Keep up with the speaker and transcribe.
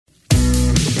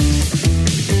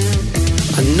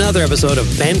Another episode of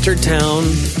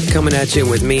Bantertown coming at you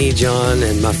with me, John,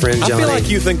 and my friend Johnny. I feel like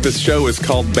you think this show is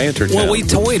called Bantertown. Well, we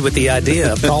toyed with the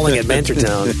idea of calling it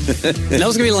Bantertown. That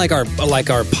was going to be like our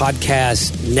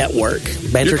podcast network,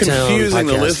 Bantertown. You're confusing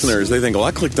the podcast. listeners. They think, well,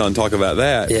 I clicked on talk about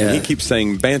that, and he keeps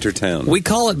saying Bantertown. We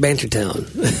call it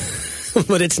Bantertown.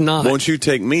 But it's not. Won't you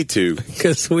take me to?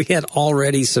 Because we had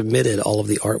already submitted all of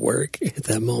the artwork at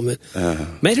that moment.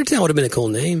 Bantertown would have been a cool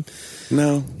name.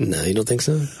 No, you don't think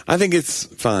so? I think it's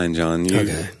fine, John.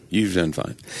 Okay. You've done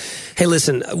fine. Hey,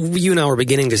 listen, you and I were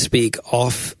beginning to speak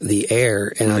off the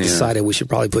air, and I decided we should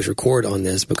probably push record on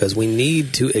this because we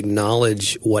need to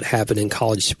acknowledge what happened in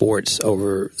college sports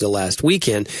over the last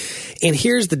weekend. And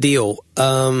here's the deal.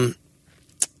 The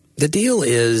deal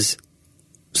is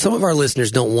some of our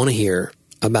listeners don't want to hear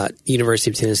about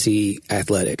University of Tennessee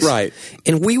athletics. Right.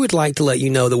 And we would like to let you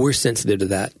know that we're sensitive to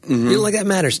that. Like that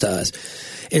matters to us.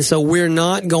 And so we're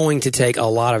not going to take a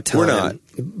lot of time. We're not.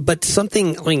 But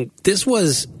this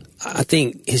was, I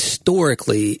think,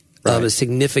 historically of a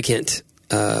significant...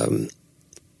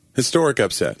 historic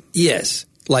upset. Yes.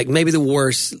 Like maybe the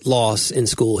worst loss in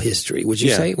school history. Would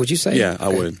you say? Would you say? Yeah, I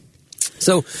would.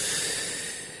 So,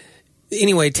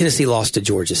 anyway, Tennessee lost to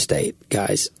Georgia State,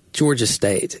 guys. Georgia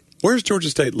State. Where's Georgia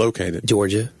State located?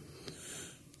 Georgia.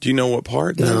 Do you know what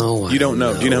part? No, you don't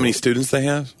know. Do you know how many students they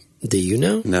have? Do you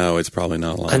know? No, it's probably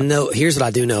not a lot. I know. Here's what I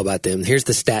do know about them. Here's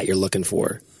the stat you're looking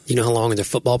for. You know how long their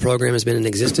football program has been in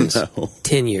existence? No.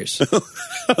 10 years.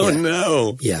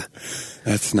 No. Yeah.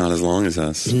 That's not as long as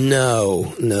us.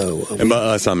 No. And by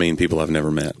us, I mean people I've never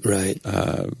met. Right.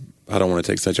 I don't want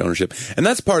to take such ownership. And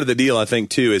that's part of the deal, I think,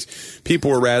 too, is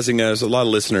people were razzing us. A lot of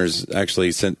listeners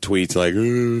actually sent tweets like,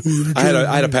 I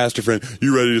had a pastor friend,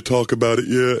 you ready to talk about it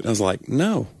yet? And I was like,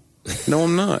 no,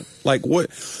 I'm not. Like,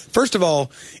 what? First of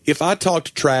all, if I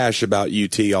talked trash about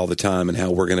UT all the time and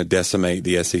how we're going to decimate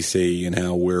the SEC and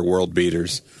how we're world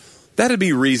beaters, that'd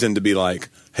be reason to be like,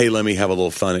 hey, let me have a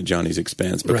little fun at Johnny's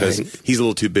expense because he's a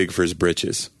little too big for his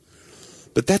britches.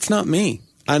 But that's not me.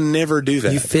 I never do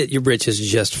that. You fit your britches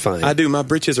just fine. I do. My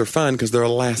britches are fine because they're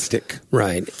elastic.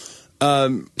 Right.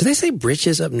 Do they say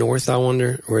britches up north, I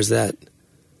wonder? Or is that...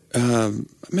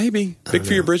 maybe. Big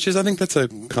for your britches? I think that's a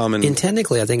common... And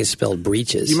technically, I think it's spelled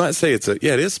breeches. You might say it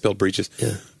is spelled breeches.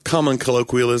 Yeah. Common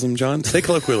colloquialism, John. Say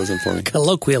colloquialism for me.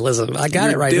 Colloquialism. I got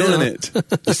it right now. You're doing it.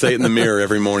 You say it in the mirror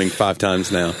every morning 5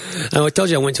 times now. I told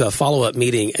you I went to a follow-up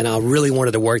meeting, and I really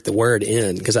wanted to work the word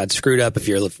in because I'd screwed up if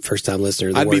you're a first-time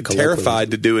listener. I'd be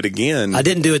terrified to do it again. I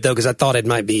didn't do it, though, because I thought it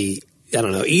might be... I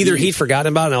don't know. Either he'd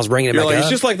forgotten about it and I was bringing it back up. It's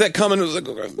just like that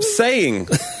common saying.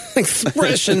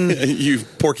 Expression. You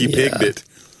porky pigged it.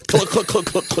 Cluck, cluck, cluck,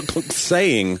 cluck, cluck, cluck,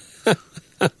 saying.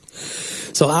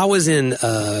 So I was in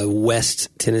West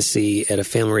Tennessee at a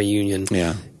family reunion.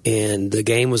 Yeah. And the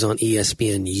game was on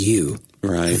ESPN-U.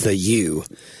 Right. The U.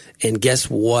 And guess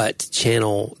what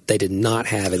channel they did not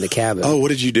have in the cabin? Oh, what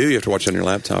did you do? You have to watch it on your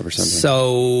laptop or something?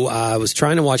 So I was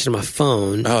trying to watch it on my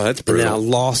phone. Oh, that's brutal. And then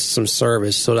I lost some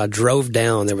service. So I drove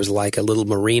down. There was like a little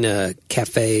marina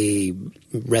cafe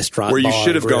restaurant where you bar,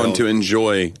 should have grill. gone to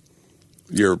enjoy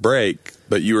your break,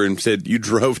 but you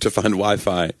drove to find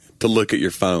Wi-Fi to look at your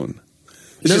phone.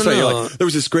 It's just no. Like, there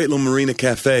was this great little marina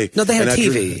cafe. No, they had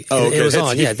TV. Okay. It was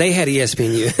on. Yeah, they had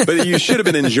ESPN-U. But you should have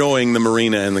been enjoying the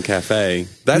marina and the cafe.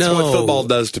 That's what football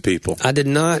does to people. I did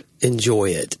not enjoy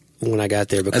it when I got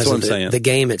there because of the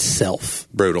game itself.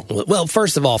 Brutal. Well,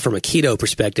 first of all, from a keto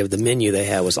perspective, the menu they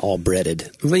had was all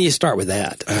breaded. When you start with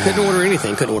that, couldn't order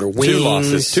anything. Couldn't order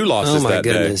wings. Two losses. Oh my that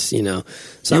goodness! Day. You know,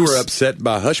 so you were upset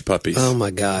by hush puppies. Oh my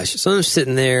gosh! So I'm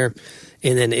sitting there.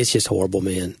 And then it's just horrible,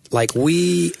 man. Like,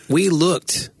 we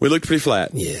looked... We looked pretty flat.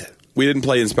 Yeah. We didn't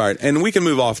play inspired. And we can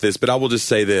move off this, but I will just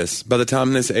say this. By the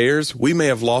time this airs, we may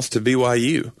have lost to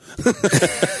BYU.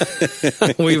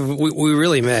 we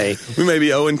really may. We may be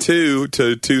 0-2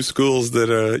 to 2 schools that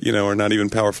are not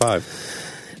even Power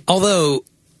 5. Although,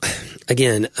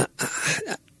 again,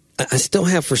 I still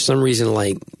have, for some reason,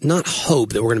 like, not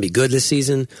hope that we're going to be good this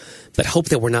season, but hope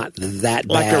that we're not that bad.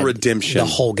 Like a redemption. The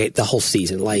whole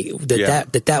season. Like,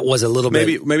 that was a little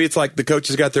bit... Maybe it's like the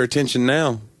coaches got their attention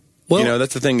now. Well,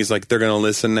 that's the thing is like they're going to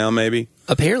listen now maybe.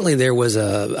 Apparently there was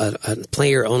a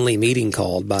player-only meeting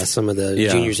called by some of the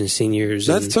juniors and seniors.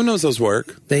 Sometimes those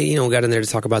work. They got in there to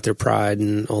talk about their pride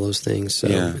and all those things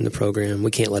in the program.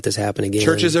 We can't let this happen again.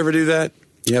 Churches ever do that?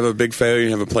 You have a big failure,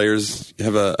 you have you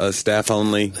have a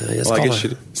staff-only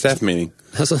staff meeting.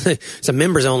 It's a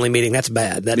members-only meeting. That's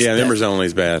bad. Members-only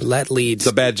is bad. That leads...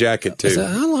 It's a bad jacket, too.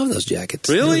 I love those jackets.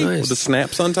 Really? Nice. With the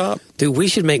snaps on top? Dude, we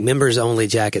should make members-only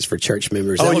jackets for church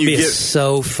members. That would be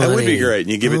so funny. That would be great. And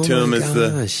you give it to them as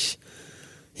the...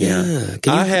 Yeah.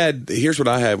 Here's what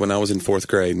I had when I was in fourth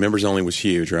grade. Members only was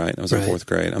huge, right? I was in fourth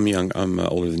grade. I'm young. I'm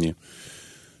older than you.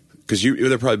 Because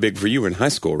they're probably big for you. You were in high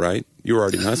school, right? You were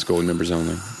already in high school with members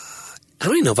only. I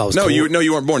don't even know if I was. No,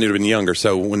 you weren't born. You'd have been younger.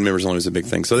 So when members only was a big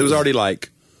thing. So it was already like.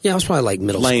 Yeah, I was probably like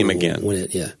middle lame school.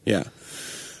 Again. Yeah.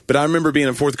 But I remember being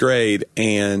in fourth grade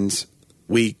and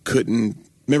we couldn't.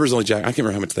 Members only jacket. I can't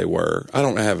remember how much they were. I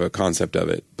don't have a concept of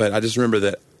it. But I just remember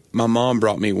that my mom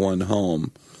brought me one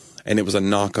home, and it was a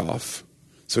knockoff.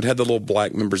 So it had the little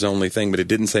black members only thing, but it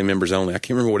didn't say members only. I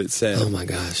can't remember what it said. Oh my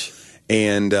gosh!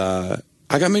 And I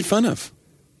got made fun of.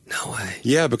 No way.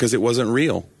 Yeah, because it wasn't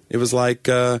real. It was like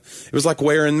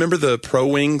wearing, remember the Pro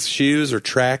Wings shoes or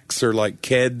Tracks or like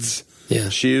Keds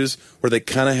shoes where they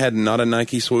kind of had not a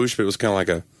Nike swoosh, but it was kind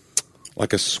of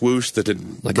like a swoosh that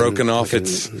had broken off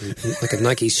its... like a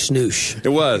Nike snoosh. It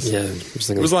was. Yeah.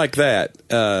 It was like that.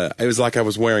 It was like I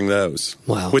was wearing those.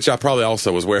 Wow. Which I probably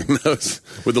also was wearing those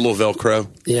with the little Velcro.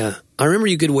 Yeah. I remember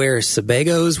you could wear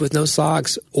Sebagos with no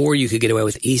socks, or you could get away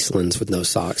with Eastlands with no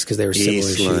socks because they were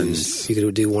similar shoes. You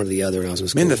could do one or the other when I was in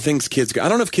school. Man, the things kids... I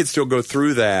don't know if kids still go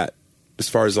through that as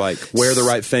far as like wear the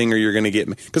right thing or you're going to get...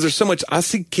 Because there's so much... I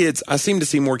seem to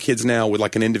see more kids now with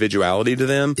like an individuality to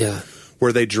them. Yeah.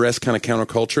 Where they dress kind of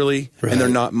counterculturally, and they're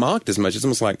not mocked as much. It's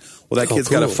almost like, well, that kid's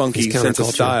got a funky sense of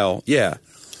style. Yeah.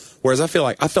 Whereas I feel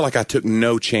like I took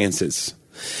no chances.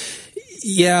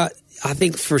 Yeah, I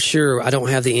think for sure I don't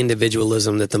have the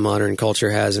individualism that the modern culture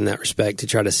has in that respect to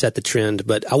try to set the trend.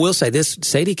 But I will say this,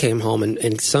 Sadie came home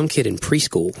and some kid in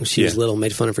preschool, when she was little,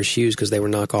 made fun of her shoes because they were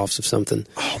knockoffs of something.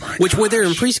 Oh my gosh. Which when they're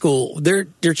in preschool,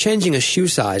 they're changing a shoe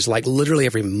size like literally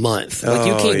every month. Like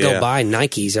you can't go buy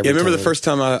Nikes every time. I remember the first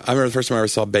time I ever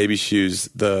saw baby shoes,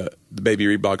 the baby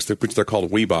Reeboks, which they're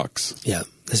called Weeboks. Yeah,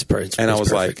 that's perfect. And I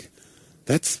was like,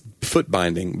 that's foot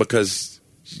binding because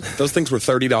those things were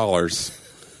 $30.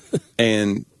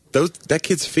 And that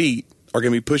kid's feet are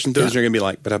going to be pushing through, and you're going to be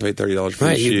like, but I paid $30 for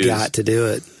these shoes. You've got to do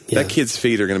it. Yeah. That kid's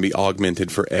feet are going to be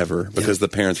augmented forever because the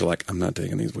parents are like, I'm not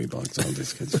taking these Weeboks on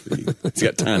this kid's feet. He's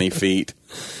got tiny feet.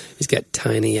 He's got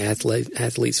tiny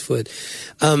athlete's foot.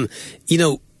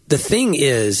 The thing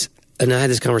is, and I had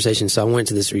this conversation, so I went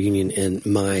to this reunion,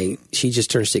 and she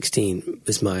just turned 16.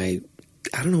 I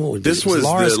don't know what would be. This was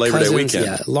the Labor Day weekend.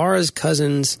 Yeah, Laura's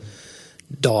cousin's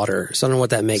daughter. So I don't know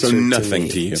what that makes her. So nothing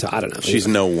to you. So I don't know. She's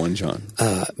no one, John.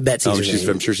 Betsy's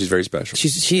I'm sure she's very special.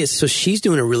 She is. So she's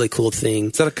doing a really cool thing.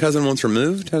 Is that a cousin once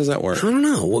removed? How does that work? I don't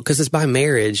know. Well, because it's by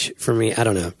marriage for me. I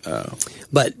don't know. Oh.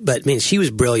 But man, she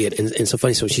was brilliant and so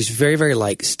funny. So she's very, very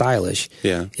like stylish.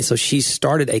 Yeah. And so she's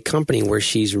started a company where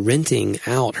she's renting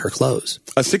out her clothes.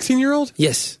 A 16-year-old?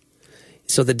 Yes.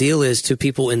 So the deal is to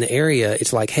people in the area,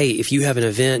 it's like, hey, if you have an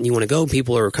event and you want to go,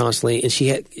 people are constantly, and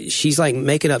she's like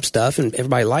making up stuff and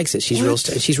everybody likes it. She's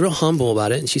real humble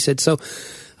about it. And she said, so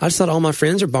I just thought all my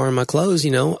friends are borrowing my clothes,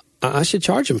 I should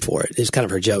charge them for it. It's kind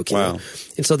of her joke. Wow.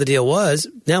 And so the deal was,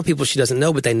 now people she doesn't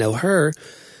know, but they know her.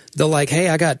 They're like, hey,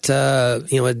 I got, a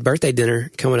birthday dinner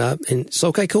coming up. And it's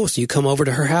okay, cool. So you come over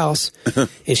to her house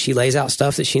and she lays out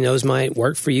stuff that she knows might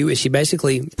work for you. And she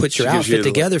basically puts your outfit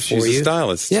together for you. She's a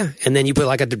stylist. Yeah. And then you put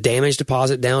like a damage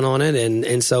deposit down on it.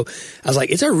 And so I was like,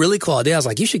 it's a really cool idea. I was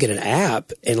like, you should get an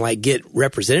app and like get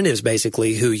representatives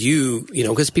basically who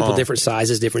because people different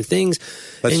sizes, different things.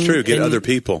 That's true. Get other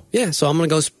people. Yeah. So I'm going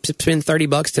to go spend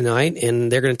 $30 tonight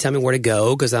and they're going to tell me where to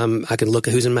go because I can look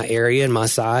at who's in my area and my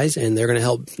size and they're going to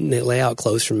help lay out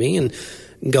clothes for me and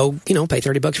go, pay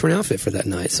 $30 for an outfit for that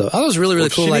night. So that was really,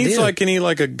 really cool idea. She needs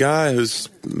like a guy who's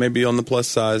maybe on the plus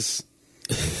size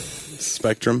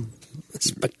spectrum,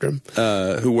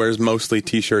 who wears mostly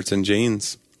t-shirts and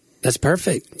jeans. That's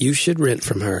perfect. You should rent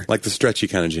from her. Like the stretchy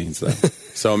kind of jeans, though.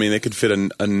 So, they could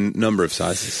fit a number of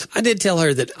sizes. I did tell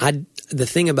her that the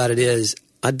thing about it is,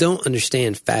 I don't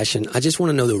understand fashion. I just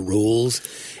want to know the rules.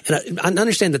 And I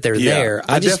understand that they're there.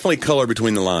 I definitely color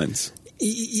between the lines.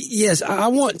 Yes, I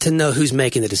want to know who's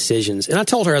making the decisions. And I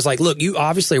told her, I was like, look, you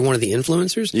obviously are one of the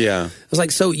influencers. Yeah. I was like,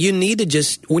 so we need to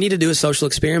do a social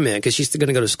experiment because she's going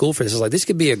to go to school for this. I was like, this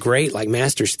could be a great like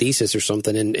master's thesis or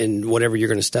something in whatever you're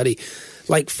going to study.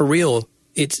 Like for real,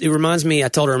 it reminds me, I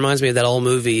told her it reminds me of that old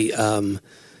movie, Can't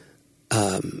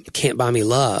Buy Me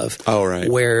Love. Oh, right.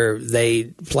 Where they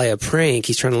play a prank.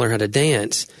 He's trying to learn how to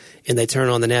dance. and they turn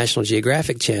on the National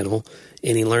Geographic channel,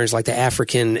 and he learns like the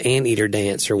African anteater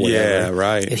dance or whatever. Yeah,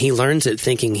 right. And he learns it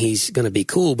thinking he's going to be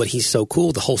cool, but he's so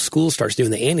cool, the whole school starts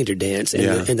doing the anteater dance,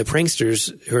 and, and the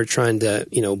pranksters who are trying to,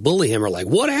 bully him are like,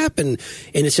 what happened?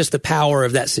 And it's just the power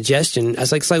of that suggestion. I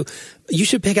was like, so you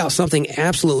should pick out something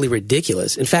absolutely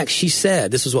ridiculous. In fact, she said,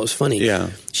 this is what was funny.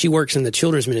 Yeah. She works in the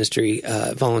children's ministry,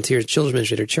 volunteers children's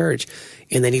ministry at her church,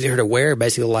 and they needed her to wear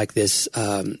basically like this,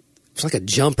 it's like a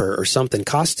jumper or something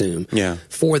costume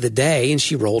for the day, and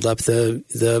she rolled up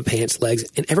the pants legs,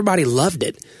 and everybody loved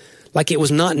it. Like it was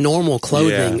not normal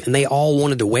clothing, and they all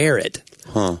wanted to wear it.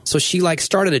 Huh. So she like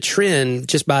started a trend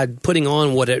just by putting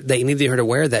on what they needed her to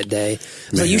wear that day.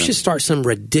 So you should start some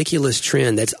ridiculous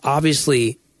trend that's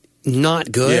obviously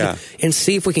not good and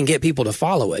see if we can get people to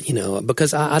follow it,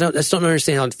 because I just don't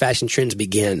understand how fashion trends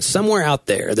begin. Somewhere out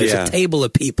there, there's a table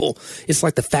of people. It's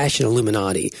like the fashion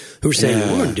Illuminati who are saying,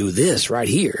 we're going to do this right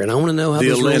here. And I want to know how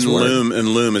those rules work. And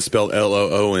Loom is spelled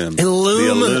L-O-O-M. And Loom.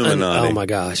 The Illuminati. Oh my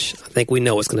gosh. I think we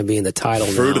know what's going to be in the title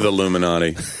Fruit now. of the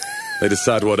Illuminati. They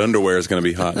decide what underwear is going to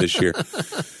be hot this year.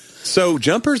 So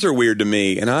jumpers are weird to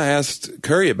me, and I asked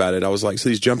Curry about it. I was like, so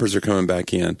these jumpers are coming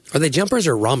back in. Are they jumpers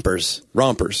or rompers?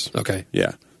 Rompers. Okay.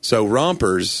 Yeah. So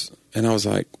rompers, and I was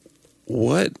like,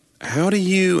 what? How do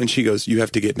you? And she goes, you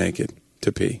have to get naked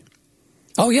to pee.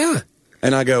 Oh, yeah.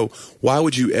 And I go, why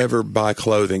would you ever buy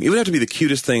clothing? It would have to be the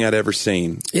cutest thing I'd ever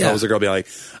seen. Yeah. I was a girl be like,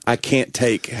 I can't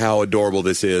take how adorable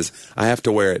this is. I have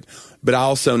to wear it. But I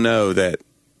also know that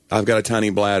I've got a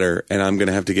tiny bladder, and I'm going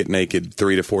to have to get naked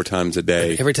 3 to 4 times a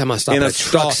day. Every time I stop at a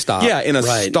truck stop. Yeah, in a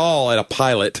stall at a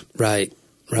pilot. Right.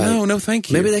 No, thank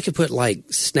you. Maybe they could put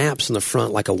like snaps in the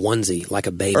front, like a onesie, like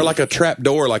a baby. Or like a trap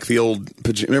door, like the old,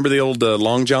 remember the old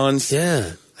Long Johns?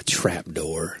 Yeah, a trap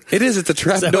door. It is, it's a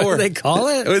trap Is that door. what they call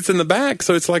it? It's in the back,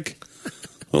 so it's like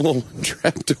a little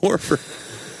trap door for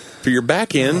your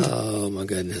back end. Oh, my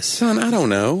goodness. Son, I don't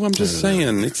know. I'm just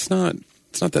saying, it's not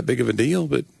that big of a deal,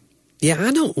 but... Yeah,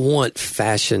 I don't want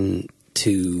fashion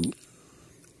to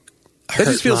hurt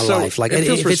just feels my life. Like it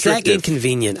feels if it's that restrictive.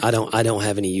 inconvenient, I don't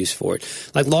have any use for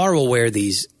it. Like Laura will wear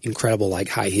these incredible like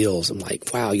high heels. I'm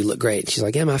like, wow, you look great. She's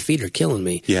like, yeah, my feet are killing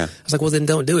me. Yeah. I was like, well, then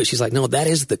don't do it. She's like, no, that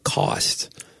is the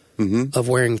cost of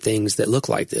wearing things that look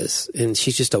like this, and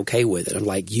she's just okay with it. I'm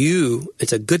like,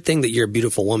 it's a good thing that you're a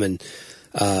beautiful woman,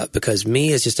 because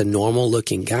me as just a normal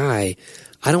looking guy,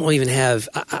 I don't even have.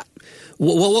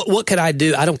 What could I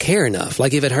do? I don't care enough.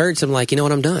 Like if it hurts, I'm like, you know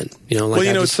what, I'm done.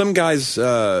 Some guys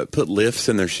put lifts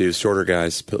in their shoes. Shorter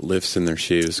guys put lifts in their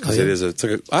shoes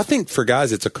because I think for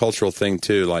guys it's a cultural thing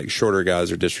too. Like shorter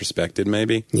guys are disrespected,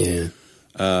 maybe. Yeah.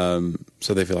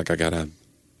 So they feel like I gotta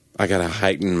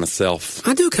heighten myself.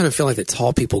 I do kind of feel like the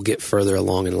tall people get further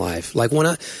along in life. Like when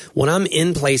I'm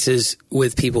in places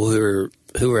with people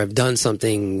who have done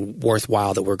something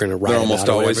worthwhile that we're going to write about.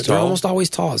 They're almost always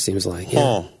tall. It seems like.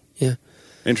 Yeah. Yeah.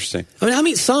 Interesting. I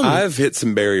mean, some. I've hit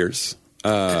some barriers,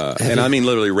 and I mean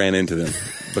literally ran into them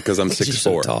because I'm 6'4".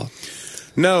 So tall.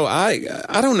 No,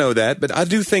 I don't know that, but I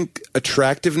do think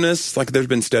attractiveness. Like there's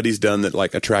been studies done that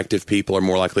like attractive people are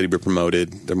more likely to be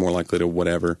promoted. They're more likely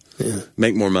to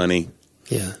make more money.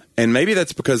 Yeah. And maybe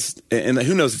that's because, and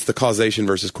who knows? It's the causation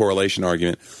versus correlation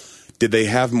argument. Did they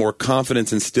have more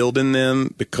confidence instilled in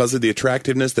them because of the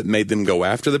attractiveness that made them go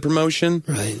after the promotion?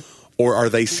 Right. Or are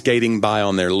they skating by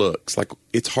on their looks? Like,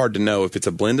 it's hard to know if it's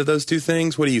a blend of those two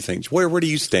things. What do you think? Where do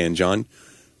you stand, John?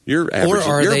 You're average.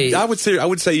 Or are they? I would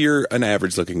say you're an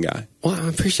average-looking guy. Well, I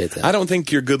appreciate that. I don't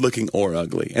think you're good-looking or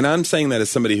ugly. And I'm saying that as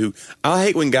somebody who... I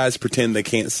hate when guys pretend they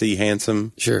can't see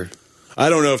handsome. Sure. I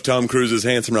don't know if Tom Cruise is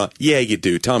handsome or not. Yeah, you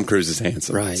do. Tom Cruise is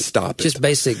handsome. Right. Stop it. Just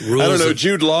basic rules. I don't know.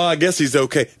 Jude Law, I guess he's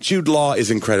okay. Jude Law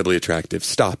is incredibly attractive.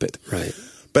 Stop it. Right.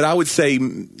 But I would say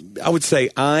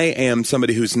I am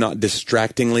somebody who's not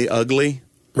distractingly ugly.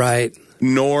 Right.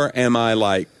 Nor am I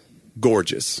like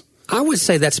gorgeous. I would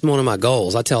say that's one of my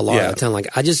goals. I tell Laura,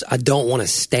 I don't want to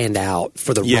stand out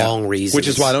for the wrong reasons. Which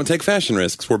is why I don't take fashion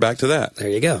risks. We're back to that. There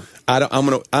you go.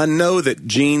 I know that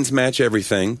jeans match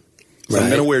everything. So I'm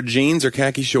going to wear jeans or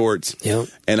khaki shorts,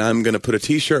 and I'm going to put a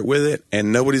T-shirt with it,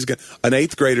 and nobody's going to... An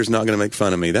 8th grader's not going to make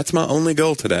fun of me. That's my only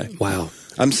goal today. Wow.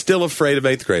 I'm still afraid of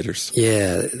 8th graders.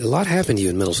 Yeah, a lot happened to you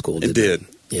in middle school, didn't it? It did.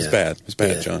 Yeah. It was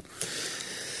bad, John.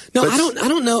 No, I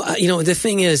don't know. The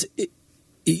thing is,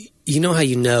 you know how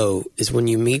you know is when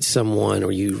you meet someone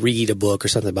or you read a book or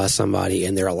something by somebody,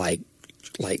 and they're like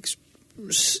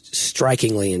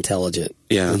strikingly intelligent.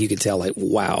 Yeah. You can tell, like,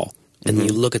 wow. And then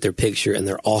you look at their picture, and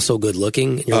they're also good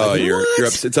looking. And you're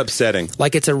it's upsetting.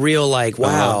 Like it's a real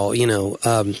wow,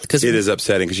 because it is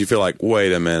upsetting because you feel like,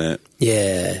 wait a minute,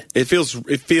 yeah, it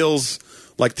feels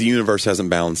like the universe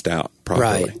hasn't balanced out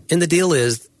properly. Right. And the deal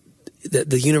is,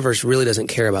 the universe really doesn't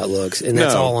care about looks, and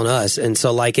that's all on us. And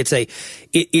so, like,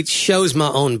 it shows my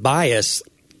own bias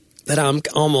that I'm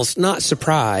almost not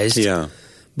surprised. Yeah.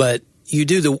 But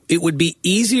it would be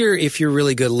easier if you're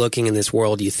really good looking in this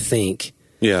world, you think.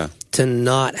 Yeah. To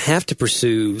not have to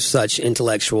pursue such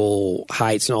intellectual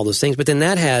heights and all those things. But then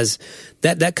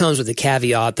that comes with the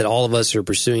caveat that all of us who are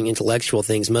pursuing intellectual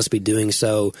things must be doing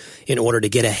so in order to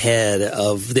get ahead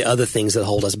of the other things that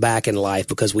hold us back in life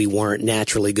because we weren't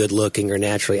naturally good looking or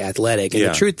naturally athletic. And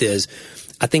the truth is,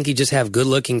 I think you just have good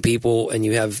looking people and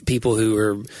you have people who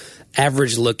are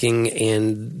average looking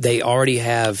and they already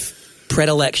have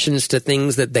predilections to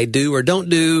things that they do or don't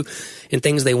do and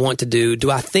things they want to do. Do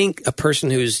I think a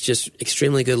person who's just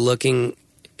extremely good looking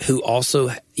who also,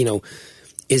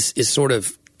 is sort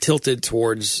of tilted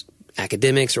towards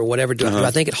academics or whatever, do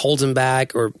I think it holds them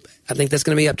back? Or I think that's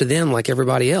going to be up to them like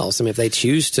everybody else. I mean, if they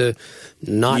choose to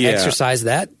not exercise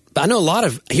that. But I know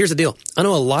here's the deal. I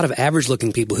know a lot of average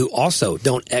looking people who also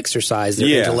don't exercise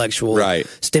their intellectual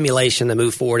stimulation to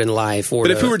move forward in life.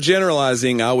 But if we were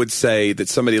generalizing, I would say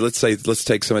that let's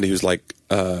take somebody who's like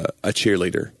a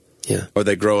cheerleader. Yeah. Or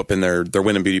they grow up and they're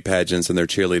winning beauty pageants and they're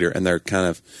cheerleader and they're kind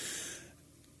of,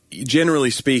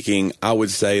 generally speaking, I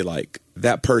would say like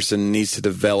that person needs to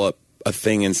develop a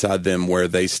thing inside them where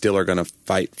they still are going to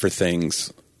fight for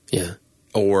things. Yeah.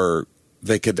 Or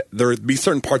there'd be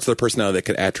certain parts of their personality that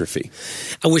could atrophy.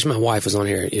 I wish my wife was on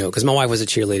here, because my wife was a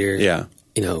cheerleader. Yeah.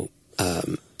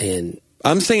 And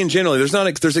I'm saying generally,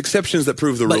 there's exceptions that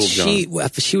prove the rule, John.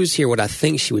 If she was here, what I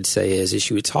think she would say is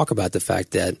she would talk about the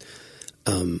fact that,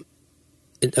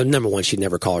 number one, she'd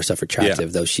never call herself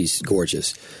attractive, though she's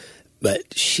gorgeous.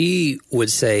 But she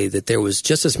would say that there was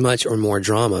just as much or more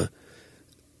drama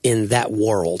in that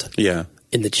world. Yeah.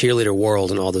 In the cheerleader world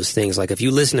and all those things. Like, if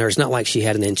you listen to her, it's not like she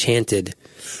had an enchanted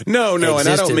No, existence. And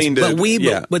I don't mean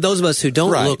to... But those of us who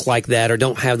don't look like that or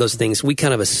don't have those things, we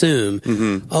kind of assume,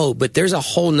 but there's a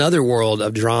whole nother world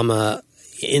of drama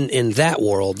in that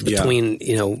world between,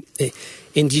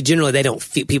 and generally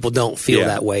people don't feel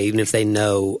that way, even if they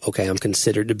know, okay, I'm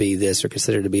considered to be this or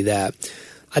considered to be that.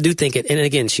 I do think it, and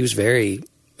again, she was very,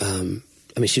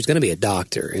 she was going to be a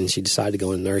doctor, and she decided to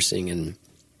go into nursing, and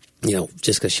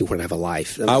just because she wanted to have a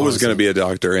life. I was going to be a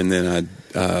doctor, and then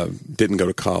I didn't go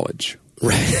to college.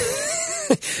 Right.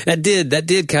 That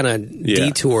did kind of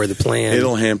detour the plan.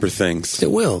 It'll hamper things.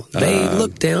 It will. They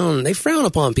look down. They frown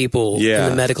upon people in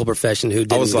the medical profession who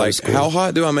didn't go to school. How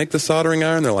hot do I make the soldering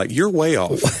iron? They're like, you're way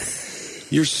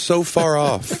off. You're so far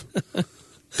off.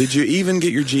 Did you even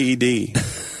get your GED?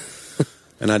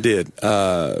 And I did.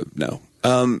 No.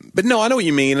 But no, I know what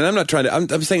you mean, and I'm not trying to.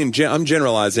 I'm saying I'm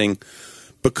generalizing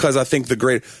because I think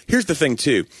here's the thing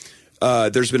too.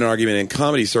 There's been an argument in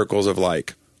comedy circles of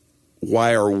like,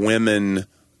 why are women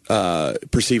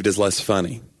perceived as less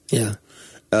funny? Yeah.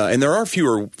 And there are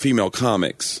fewer female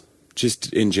comics,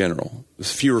 just in general.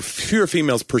 Fewer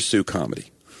females pursue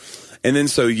comedy. And then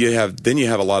so you have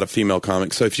a lot of female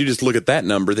comics. So if you just look at that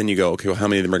number, then you go, okay, well, how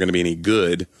many of them are going to be any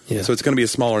good? Yeah. So it's going to be a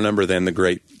smaller number than the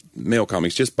great male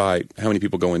comics just by how many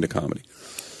people go into comedy.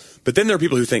 But then there are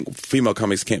people who think female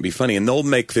comics can't be funny, and they'll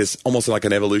make this almost like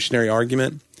an evolutionary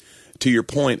argument to your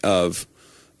point of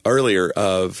earlier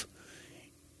of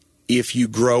if you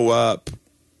grow up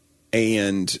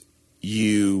and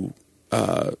you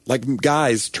like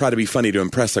guys try to be funny to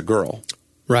impress a girl.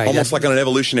 Right. Almost like in an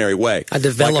evolutionary way. I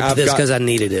developed this because I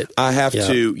needed it. I have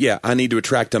to, I need to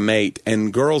attract a mate.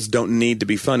 And girls don't need to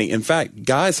be funny. In fact,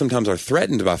 guys sometimes are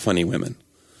threatened by funny women.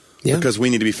 Yeah. Because we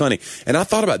need to be funny. And I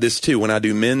thought about this too when I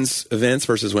do men's events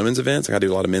versus women's events. Like I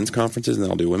do a lot of men's conferences and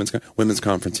then I'll do women's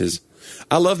conferences.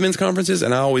 I love men's conferences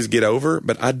and I always get over,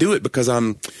 but I do it because I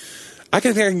think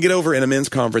I can get over in a men's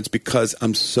conference because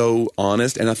I'm so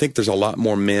honest. And I think there's a lot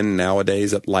more men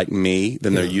nowadays like me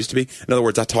than there used to be. In other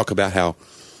words, I talk about how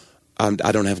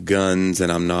I don't have guns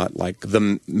and I'm not like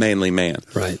the manly man.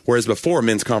 Right. Whereas before,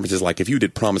 men's conferences, like if you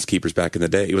did Promise Keepers back in the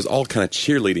day, it was all kind of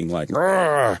cheerleading, like,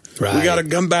 we got to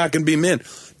come back and be men.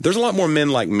 There's a lot more men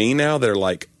like me now that are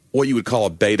like what you would call a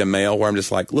beta male, where I'm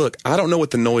just like, look, I don't know what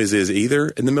the noise is either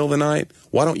in the middle of the night.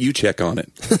 Why don't you check on it?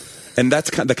 And that's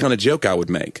the kind of joke I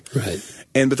would make. Right.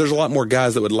 But there's a lot more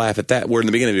guys that would laugh at that, where in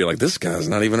the beginning you're like, this guy's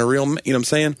not even a real, you know what I'm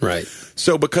saying? Right.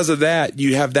 So because of that,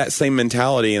 you have that same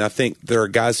mentality, and I think there are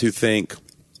guys who think,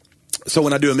 so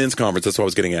when I do a men's conference, that's what I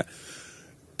was getting at,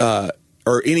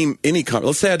 or any conference,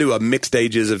 let's say I do a mixed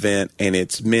ages event, and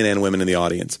it's men and women in the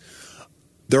audience,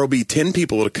 there will be 10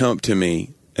 people that come up to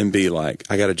me and be like,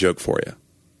 I got a joke for you.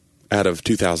 Out of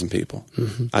 2,000 people,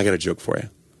 I got a joke for you.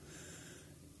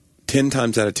 10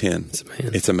 times out of 10,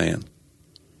 it's a man.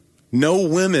 No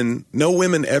women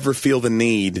ever feel the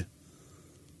need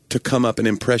to come up and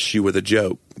impress you with a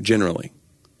joke, generally.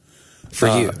 For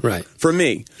you, right. For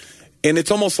me. And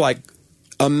it's almost like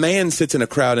a man sits in a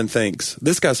crowd and thinks,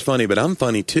 this guy's funny, but I'm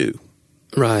funny too.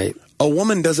 Right. A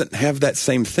woman doesn't have that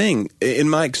same thing, in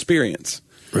my experience.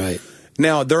 Right.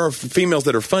 Now, there are females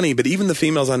that are funny, but even the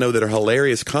females I know that are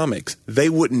hilarious comics, they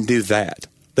wouldn't do that.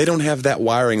 They don't have that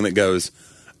wiring that goes,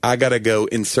 I got to go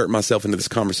insert myself into this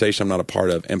conversation I'm not a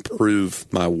part of and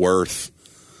prove my worth.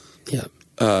 Yeah.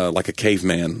 Like a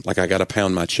caveman, like I got to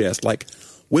pound my chest. Like,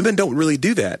 women don't really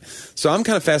do that. So I'm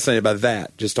kind of fascinated by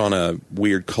that, just on a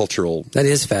weird cultural... That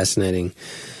is fascinating.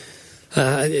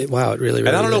 Wow, it really And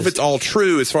I don't know is. if it's all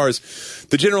true as far as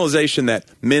the generalization that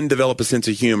men develop a sense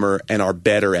of humor and are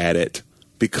better at it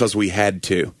because we had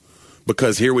to.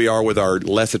 Because here we are with our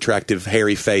less attractive,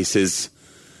 hairy faces,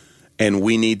 and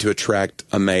we need to attract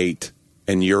a mate,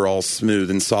 and you're all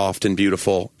smooth and soft and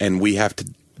beautiful, and we have to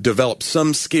develop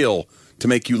some skill to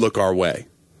make you look our way.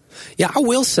 Yeah, I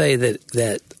will say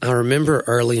that I remember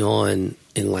early on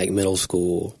in like middle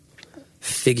school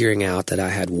figuring out that I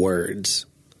had words.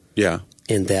 Yeah.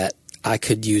 And that I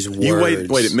could use words. You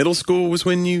wait, middle school was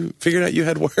when you figured out you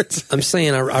had words? I'm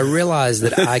saying I realized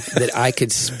that I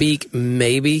could speak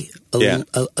maybe a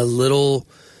little,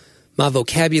 my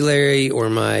vocabulary or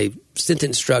my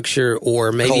sentence structure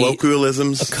or maybe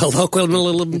colloquialisms.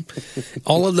 Colloquialism.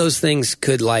 All of those things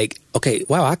could okay,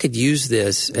 wow, I could use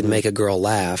this and make a girl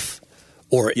laugh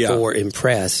or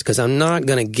impress, because I'm not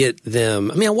going to get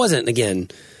them. I mean,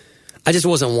 I just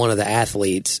wasn't one of the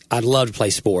athletes. I'd love to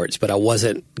play sports, but I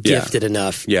wasn't gifted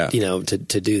enough,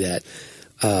 to do that.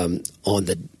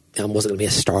 I wasn't going to be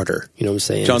a starter. You know what I'm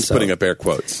saying? John's putting up air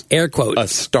quotes. Air quotes. A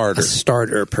starter. A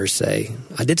starter, per se.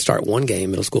 I did start one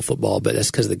game, middle school football, but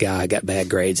that's because the guy got bad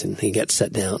grades and he got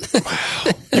set down. Wow.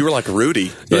 You were like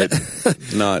Rudy, but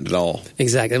not at all.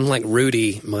 Exactly. I'm like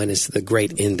Rudy minus the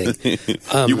great ending.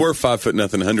 You were 5'0",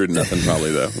 100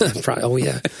 probably, though. Oh,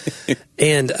 yeah.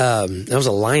 And I was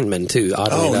a lineman, too,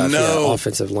 oddly enough. No.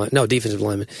 Yeah, defensive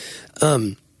lineman.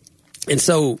 And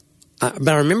so... but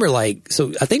I remember, I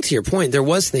think to your point, there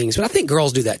was things, but I think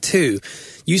girls do that too.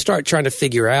 You start trying to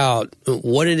figure out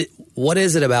what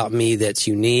is it about me that's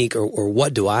unique, or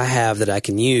what do I have that I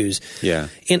can use? Yeah.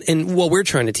 And what we're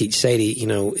trying to teach Sadie,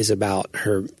 is about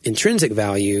her intrinsic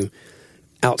value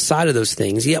outside of those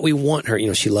things. Yet we want her,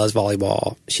 she loves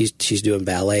volleyball. She's doing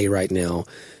ballet right now.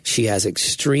 She has an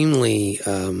extremely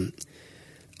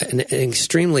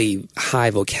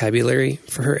high vocabulary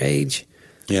for her age.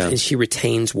 Yeah. And she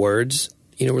retains words,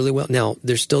 really well. Now,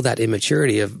 there's still that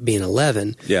immaturity of being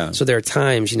 11. Yeah. So there are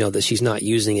times, that she's not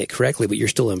using it correctly, but you're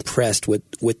still impressed with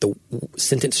the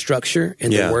sentence structure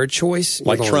and the word choice.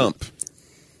 Like Trump.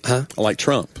 Huh? Like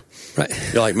Trump. Right.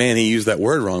 You're like, man, he used that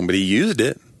word wrong, but he used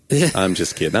it. Yeah. I'm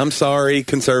just kidding. I'm sorry,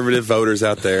 conservative voters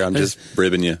out there. I'm just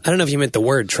ribbing you. I don't know if you meant the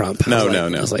word Trump. No. I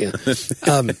was like,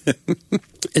 yeah.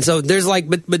 And so there's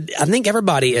but I think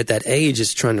everybody at that age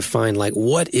is trying to find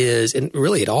what is, and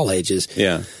really at all ages,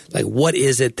 what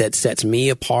is it that sets me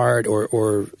apart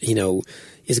or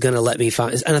is going to let me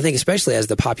find. And I think especially as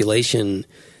the population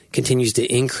continues to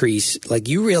increase,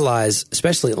 you realize,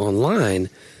 especially online,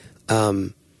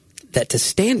 that to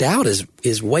stand out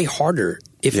is way harder.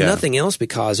 If nothing else,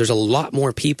 because there's a lot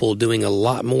more people doing a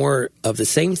lot more of the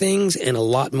same things and a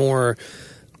lot more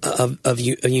of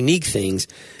unique things.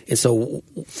 And so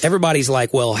everybody's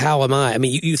like, well, how am I? I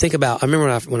mean, you think about, I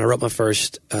remember when I wrote my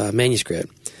first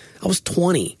manuscript, I was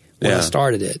 20 when I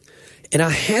started it. And I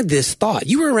had this thought.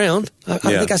 You were around. I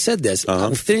think I said this.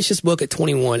 I finished this book at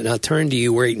 21, and I turned to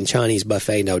you. We're eating Chinese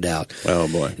buffet, no doubt. Oh,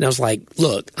 boy. And I was like,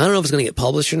 look, I don't know if it's going to get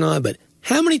published or not, but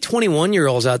how many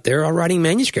 21-year-olds out there are writing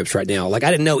manuscripts right now? I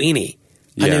didn't know any.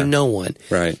 I knew no one.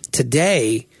 Right.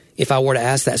 Today, if I were to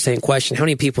ask that same question, how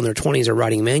many people in their 20s are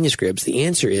writing manuscripts? The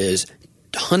answer is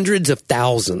hundreds of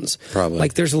thousands. Probably.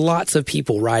 There's lots of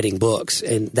people writing books,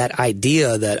 and that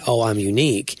idea that, I'm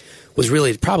unique was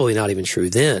really probably not even true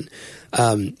then.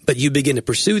 But you begin to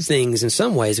pursue things in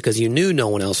some ways because you knew no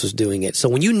one else was doing it. So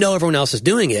when you know everyone else is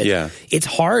doing it, it's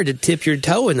hard to tip your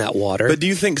toe in that water. But do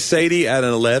you think Sadie at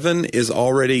an 11 is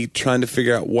already trying to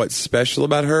figure out what's special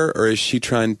about her, or is she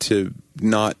trying to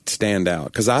not stand out?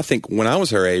 Because I think when I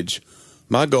was her age,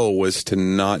 my goal was to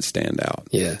not stand out.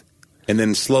 Yeah. And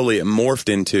then slowly it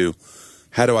morphed into,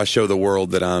 how do I show the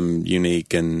world that I'm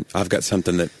unique and I've got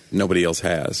something that nobody else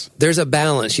has? There's a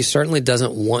balance. She certainly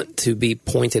doesn't want to be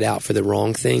pointed out for the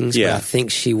wrong things, but I think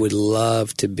she would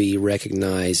love to be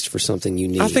recognized for something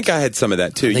unique. I think I had some of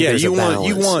that too. You want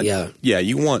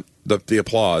the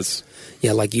applause.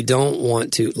 Yeah, you don't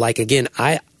want to, again,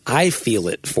 I I feel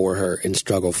it for her and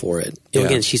struggle for it. And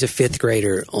again, she's a 5th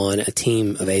grader on a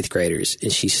team of 8th graders,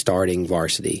 and she's starting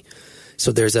varsity.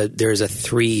 So there's a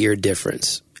 3-year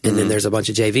difference. And then there's a bunch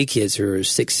of JV kids who are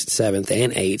 6th, 7th,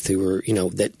 and 8th who are,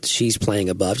 that she's playing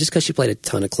above just because she played a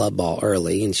ton of club ball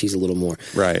early and she's a little more.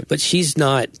 Right. But she's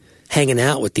not hanging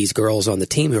out with these girls on the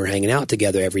team who are hanging out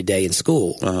together every day in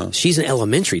school. She's in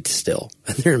elementary still.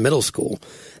 They're in middle school.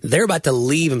 They're about to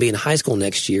leave and be in high school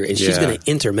next year, and she's going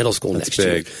to enter middle school next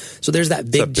year. So there's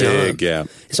that big jump. Yeah.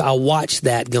 So I watched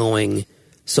that going,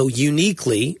 so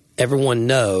uniquely, everyone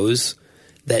knows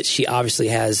that she obviously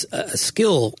has a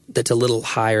skill that's a little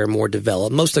higher, more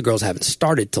developed. Most of the girls haven't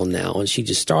started till now, and she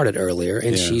just started earlier,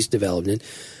 and she's developed it.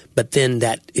 But then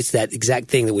it's that exact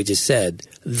thing that we just said.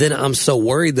 Then I'm so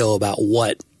worried, though, about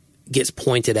what gets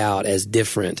pointed out as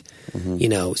different,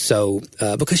 so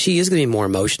because she is going to be more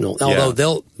emotional.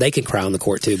 Although they can cry on the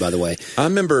court, too, by the way. I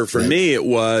remember for me, it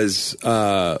was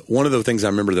one of the things I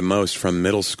remember the most from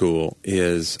middle school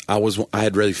is I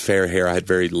had really fair hair. I had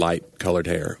very light colored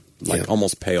hair.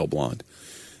 Almost pale blonde.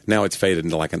 Now it's faded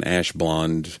into like an ash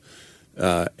blonde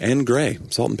and gray,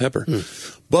 salt and pepper.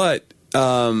 But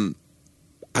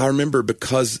I remember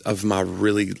because of my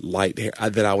really light hair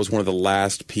that I was one of the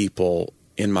last people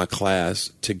in my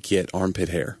class to get armpit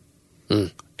hair.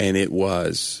 And it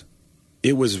was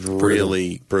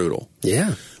really brutal.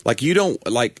 Yeah. You don't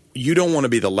want to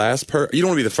be the last you don't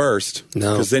want to be the first.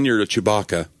 No. Because then you're a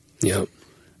Chewbacca. Yep.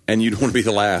 And you don't want to be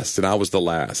the last, and I was the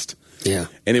last. Yeah.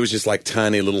 And it was just like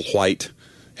tiny little white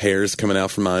hairs coming out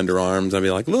from my underarms. I'd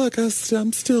be like, look, I'm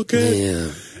still good.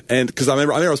 Yeah. And because I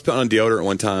remember I was putting on deodorant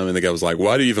one time, and the guy was like,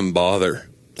 why do you even bother?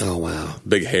 Oh, wow.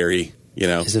 Big, hairy,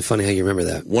 Isn't it funny how you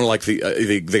remember that? One of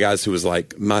the guys who was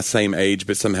like my same age,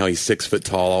 but somehow he's 6 foot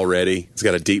tall already. He's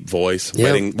got a deep voice,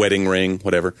 wedding ring,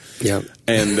 whatever. Yeah.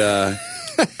 And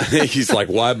he's like,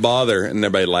 why bother? And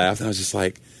everybody laughed. And I was just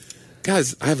like,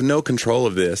 guys, I have no control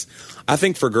of this. I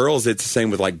think for girls, it's the same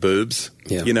with boobs.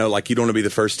 Yeah. You don't want to be the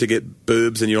first to get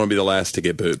boobs, and you don't want to be the last to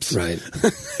get boobs. Right.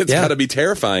 It's got to be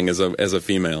terrifying as a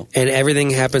female. And everything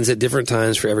happens at different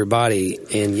times for everybody,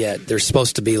 and yet there's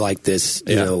supposed to be like this,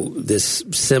 this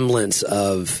semblance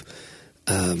of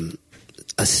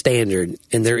a standard,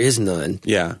 and there is none.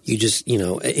 Yeah. You just,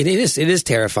 it is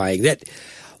terrifying that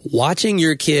watching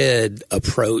your kid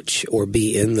approach or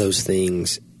be in those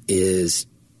things is.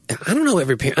 I don't know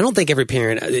every parent. I don't think every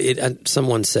parent.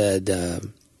 Someone said,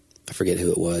 I forget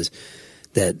who it was,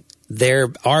 that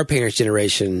our parents'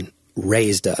 generation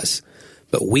raised us,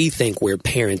 but we think we're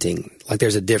parenting. Like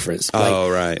there's a difference.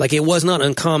 Right. Like it was not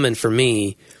uncommon for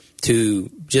me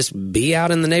to just be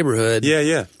out in the neighborhood.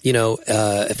 Yeah.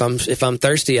 If I'm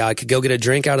thirsty, I could go get a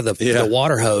drink out of the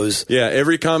water hose. Yeah.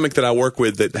 Every comic that I work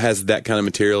with that has that kind of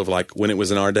material of when it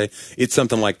was in our day, it's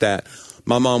something like that.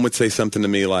 My mom would say something to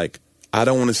me like, I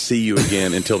don't want to see you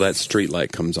again until that street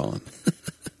light comes on.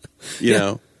 You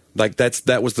know,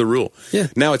 that was the rule. Yeah.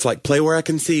 Now it's like, play where I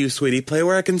can see you, sweetie. Play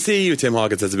where I can see you. Tim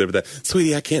Hawkins has a bit of that.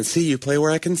 Sweetie, I can't see you. Play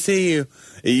where I can see you.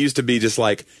 It used to be just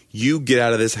like, you get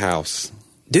out of this house.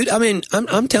 Dude, I mean,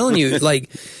 I'm telling you,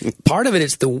 part of it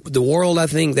is the world I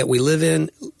think that we live in,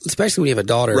 especially when you have a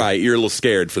daughter. Right, you're a little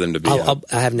scared for them to be out.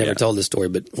 I have never told this story,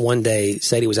 but one day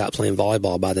Sadie was out playing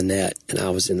volleyball by the net, and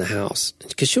I was in the house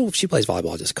because she plays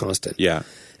volleyball just constant. Yeah,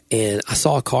 and I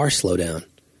saw a car slow down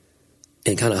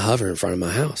and kind of hover in front of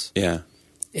my house. Yeah,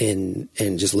 and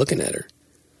just looking at her,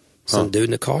 some dude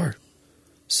in a car.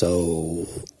 So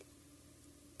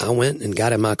I went and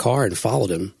got in my car and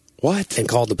followed him. What? And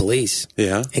called the police.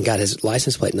 Yeah. And got his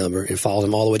license plate number and followed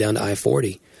him all the way down to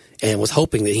I-40 and was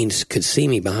hoping that he could see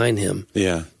me behind him.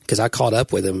 Yeah. Because I caught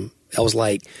up with him. I was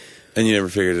like... And you never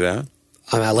figured it out?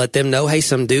 I let them know, hey,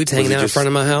 some dude's hanging out in front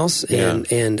of my house. And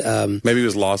maybe he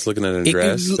was lost looking at an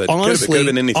address. Honestly, could have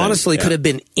been anything. Honestly, could have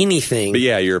been anything. But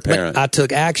yeah, you're a parent. But I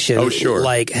took action. Oh, sure.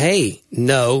 Like, hey,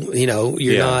 no,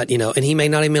 you're not, and he may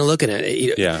not even be looking at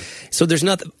it. Yeah. So there's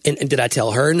nothing. And did I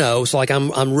tell her? No. So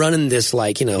I'm running this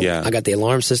I got the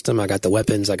alarm system, I got the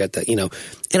weapons, I got the,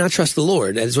 and I trust the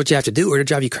Lord. That's what you have to do or it'll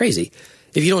drive you crazy.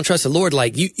 If you don't trust the Lord,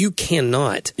 you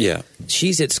cannot. Yeah.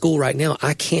 She's at school right now.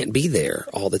 I can't be there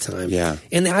all the time. Yeah.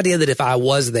 And the idea that if I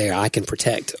was there, I can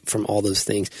protect from all those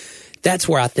things. That's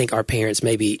where I think our parents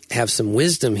maybe have some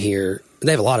wisdom here.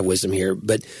 They have a lot of wisdom here,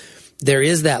 but there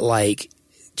is that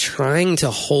trying to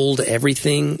hold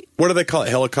everything. What do they call it?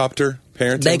 Helicopter?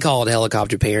 parenting. They call it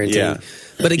helicopter parenting. Yeah.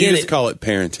 But again, you just call it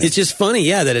parenting. It's just funny,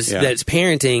 that it's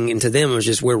parenting, and to them it's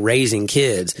just we're raising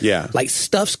kids. Yeah. Like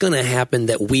stuff's going to happen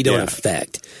that we don't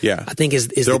affect. Yeah. I think is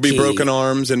there'll the be key. broken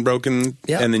arms and broken,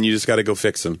 and then you just got to go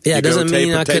fix them. Yeah, it doesn't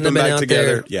mean I couldn't have been out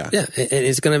together. there. Yeah, and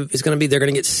it's gonna be they're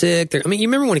gonna get sick. I mean, you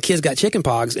remember when a kid's got chicken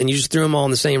pox and you just threw them all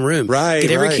in the same room, right?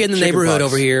 Get every kid in the chicken neighborhood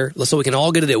pox. over here so we can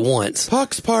all get it at once.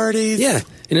 Pox parties. Yeah,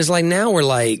 and it's like now we're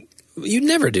like. You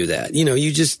never do that. You no,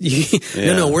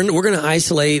 we're going to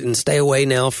isolate and stay away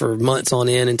now for months on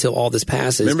end until all this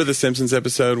passes. Remember the Simpsons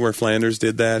episode where Flanders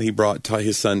did that? He brought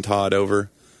his son Todd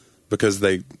over because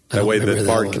that way that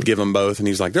Bart could give them both. And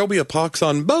he was like, there'll be a pox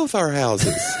on both our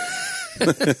houses.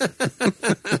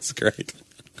 That's great.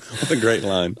 What a great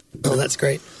line. Oh, that's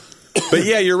great. But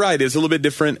yeah, you're right. It's a little bit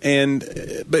different,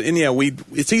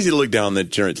 it's easy to look down the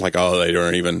journey. It's like, oh,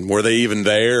 were they even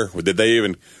there? Did they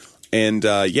even? And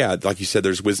like you said,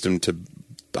 I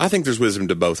think there's wisdom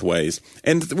to both ways,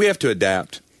 and we have to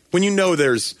adapt. When you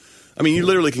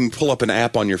literally can pull up an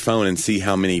app on your phone and see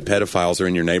how many pedophiles are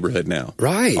in your neighborhood now.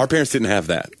 Right. Our parents didn't have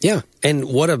that. Yeah, and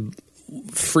what a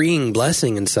freeing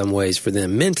blessing in some ways for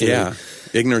them mentally. Yeah.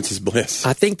 Ignorance is bliss.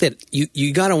 I think that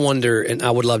you got to wonder, and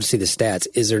I would love to see the stats,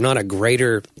 is there not a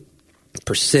greater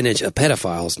percentage of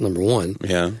pedophiles, number one?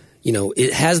 Yeah.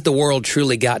 Has the world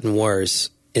truly gotten worse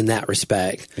in that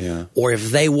respect? Yeah. Or if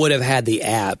they would have had the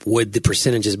app, would the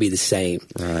percentages be the same?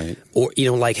 Right. Or,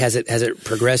 has it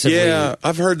progressively? Yeah,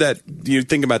 I've heard that. You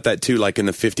think about that too, like in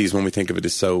the 50s when we think of it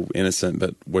as so innocent,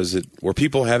 but were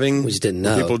people having? We just didn't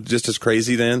know. Were people just as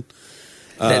crazy then?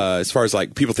 As far as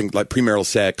like people think like premarital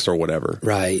sex or whatever.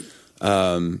 Right.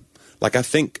 Like I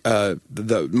think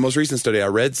the most recent study I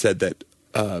read said that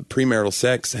premarital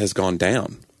sex has gone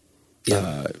down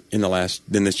in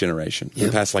this generation, in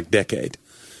the past like decade.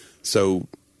 So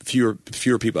fewer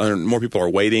people, more people are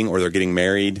waiting or they're getting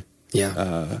married.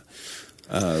 Yeah.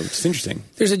 It's interesting.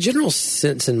 There's a general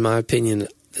sense, in my opinion,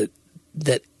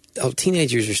 that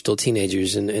teenagers are still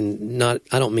teenagers, and not.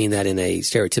 I don't mean that in a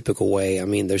stereotypical way. I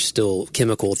mean there's still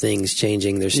chemical things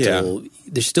changing. There's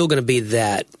still going to be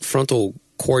that frontal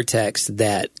cortex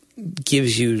that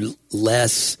gives you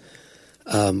less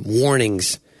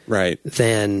warnings, right,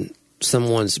 than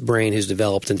someone's brain who's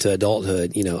developed into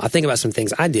adulthood. I think about some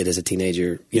things I did as a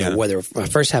teenager. Whether when I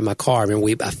first had my car,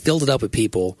 I filled it up with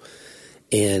people.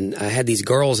 And I had these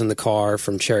girls in the car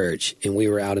from church, and we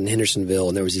were out in Hendersonville,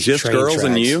 and there was these just train girls tracks.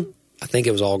 And you? I think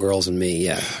it was all girls and me.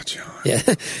 Yeah, oh, John. Yeah.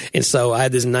 And so I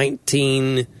had this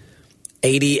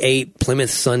 1988 Plymouth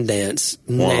Sundance,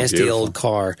 nasty beautiful old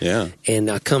car. Yeah. And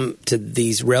I come to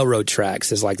these railroad tracks.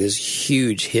 There's like this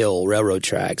huge hill, railroad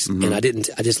tracks, and I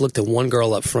just looked at one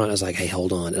girl up front. I was like, "Hey,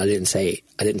 hold on!" And I didn't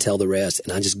tell the rest,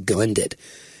 and I just gunned it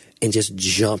and just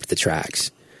jumped the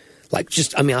tracks. I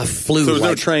flew. So there was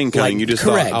no train coming. You just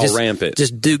correct, thought, I'll ramp it.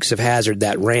 Just Dukes of Hazzard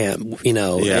that ramp, And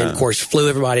of course, flew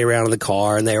everybody around in the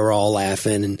car, and they were all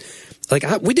laughing. And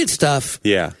we did stuff.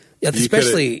 Yeah.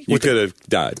 Especially you could have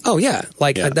died. Oh yeah,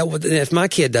 if my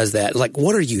kid does that,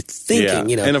 what are you thinking?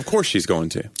 Yeah. And of course she's going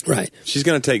to. Right. She's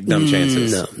going to take dumb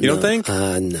chances. No, you don't think?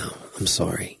 No. I'm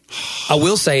sorry. I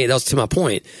will say, that was to my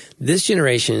point. This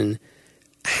generation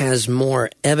has more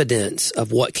evidence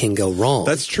of what can go wrong.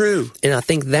 That's true. And I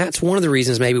think that's one of the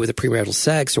reasons maybe with the premarital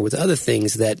sex or with other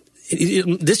things that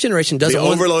this generation doesn't the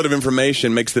overload of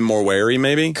information makes them more wary,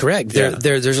 maybe? Correct.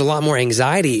 There's a lot more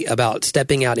anxiety about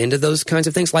stepping out into those kinds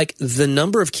of things. Like the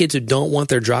number of kids who don't want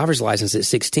their driver's license at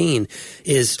 16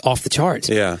 is off the charts.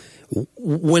 Yeah.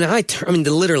 When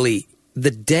literally the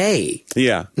day.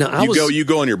 Yeah. Now you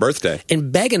go on your birthday.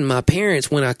 And begging my parents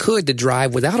when I could to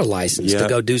drive without a license to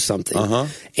go do something. Uh-huh.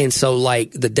 And so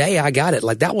the day I got it,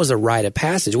 that was a rite of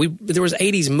passage. There was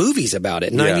 80s movies about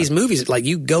it, 90s movies.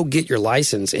 You go get your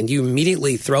license and you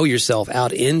immediately throw yourself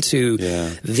out into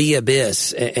the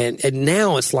abyss. And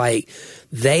now it's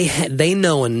they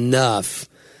know enough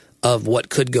of what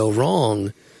could go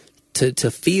wrong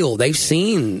to feel. They've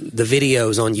seen the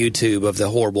videos on YouTube of the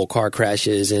horrible car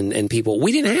crashes and people.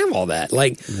 We didn't have all that.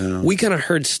 We kind of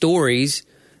heard stories.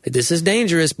 This is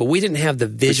dangerous, but we didn't have the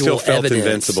visual still felt evidence.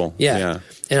 Invincible. Yeah.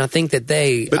 And I think that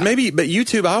But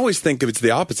YouTube, I always think of it's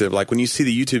the opposite. When you see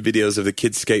the YouTube videos of the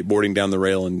kid skateboarding down the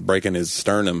rail and breaking his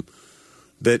sternum,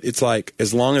 that it's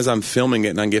as long as I'm filming it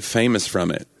and I get famous from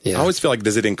it. Yeah. I always feel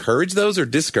does it encourage those or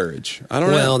discourage? I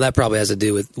don't know. Well, that probably has to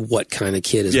do with what kind of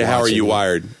kid is watching. How are you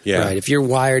wired? Yeah. Right. If you're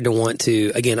wired to want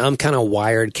to, again, I'm kind of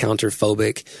wired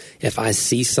counterphobic. If I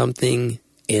see something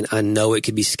and I know it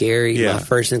could be scary, my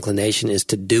first inclination is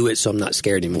to do it so I'm not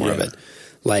scared anymore of it.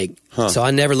 So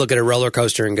I never look at a roller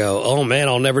coaster and go, oh man,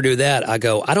 I'll never do that. I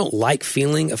go, I don't like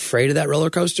feeling afraid of that roller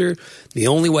coaster. The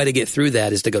only way to get through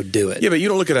that is to go do it. Yeah, but you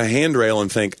don't look at a handrail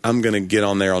and think, I'm going to get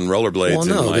on there on rollerblades. Well,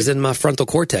 no, because then my frontal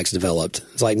cortex developed.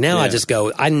 It's like now I just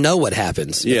go, I know what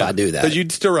happens if I do that. But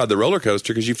you'd still ride the roller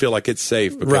coaster because you feel like it's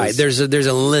safe. Right, there's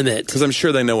a limit. Because I'm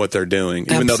sure they know what they're doing,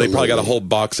 even though they probably got a whole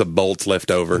box of bolts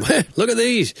left over. Look at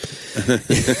these.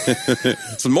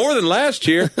 It's more than last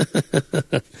year.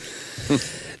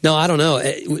 No, I don't know.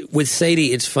 With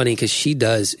Sadie, it's funny because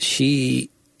she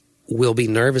will be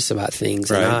nervous about things,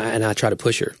 and I try to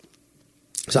push her.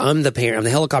 So I'm the parent, I'm the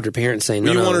helicopter parent saying,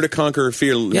 no, you want her to conquer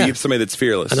fear, be somebody that's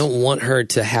fearless. I don't want her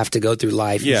to have to go through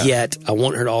life, yet I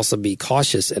want her to also be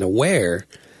cautious and aware,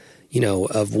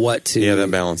 of what to... Yeah,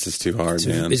 that balance is too hard,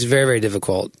 man. It's very, very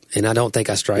difficult, and I don't think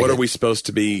I strike What are we supposed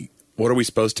to be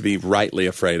rightly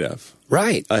afraid of?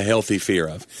 Right. A healthy fear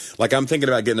of. Like, I'm thinking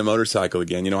about getting a motorcycle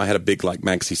again. I had a big,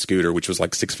 maxi scooter, which was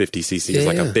 650 cc.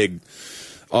 It's a big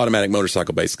automatic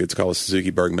motorcycle, basically. It's called a Suzuki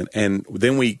Bergman. And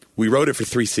then we rode it for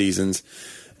 3 seasons.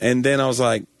 And then I was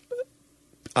like,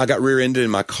 I got rear-ended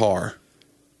in my car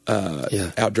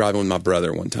out driving with my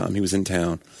brother one time. He was in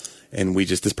town. And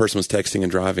this person was texting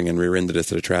and driving and rear-ended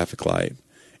us at a traffic light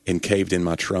and caved in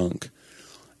my trunk.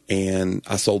 And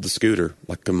I sold the scooter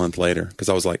a month later because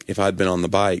I was like, if I'd been on the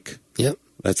bike,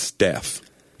 that's death.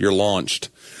 You're launched.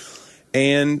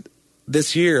 And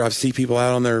this year, I see people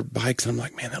out on their bikes. And I'm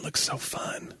like, man, that looks so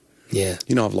fun. Yeah.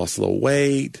 I've lost a little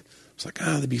weight. I was like,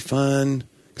 that'd be fun.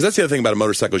 Because that's the other thing about a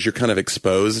motorcycle is you're kind of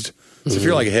exposed. So if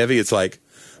you're heavy, it's like,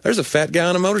 there's a fat guy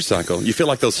on a motorcycle. You feel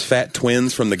like those fat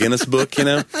twins from the Guinness Book, I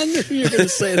knew you were going to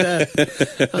say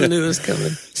that. I knew it was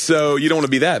coming. So you don't want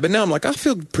to be that. But now I'm like, I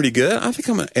feel pretty good. I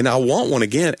think and I want one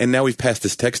again. And now we've passed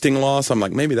this texting law. So I'm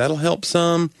like, maybe that'll help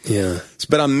some. Yeah.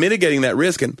 But I'm mitigating that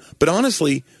risk. But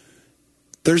honestly,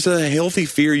 there's a healthy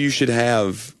fear you should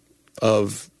have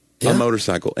of a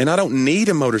motorcycle. And I don't need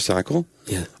a motorcycle.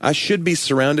 Yeah. I should be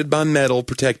surrounded by metal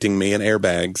protecting me and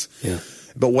airbags. Yeah.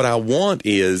 But what I want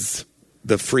is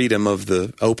the freedom of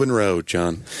the open road,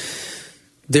 John.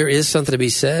 There is something to be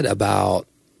said about...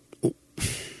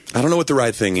 I don't know what the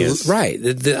right thing is. Right.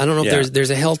 I don't know if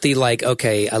there's a healthy,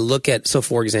 I look at... So,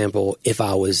 for example, you're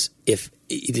going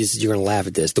to laugh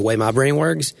at this. The way my brain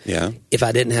works, if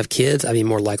I didn't have kids, I'd be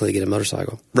more likely to get a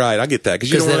motorcycle. Right, I get that.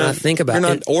 Because then I think about you're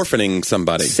not orphaning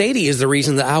somebody. Sadie is the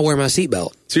reason that I wear my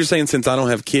seatbelt. So you're saying since I don't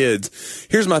have kids,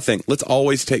 here's my thing. Let's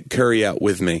always take Curry out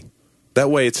with me. That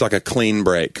way it's like a clean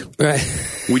break. Right.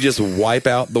 We just wipe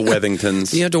out the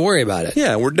Wethingtons. You don't have to worry about it.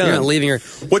 Yeah, we're done. You're not leaving her.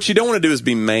 What you don't want to do is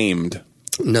be maimed.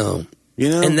 No.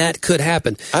 And that could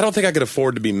happen. I don't think I could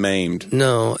afford to be maimed.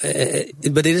 No. But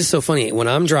it is so funny. When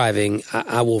I'm driving,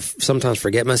 I will sometimes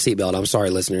forget my seatbelt. I'm sorry,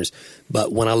 listeners.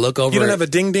 But when I look over... You don't have a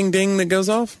ding, ding, ding that goes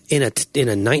off? In a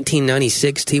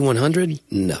 1996 T100?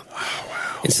 No.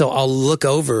 Wow. And so I'll look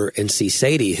over and see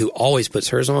Sadie, who always puts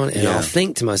hers on, and I'll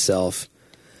think to myself...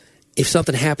 If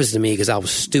something happens to me because I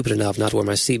was stupid enough not to wear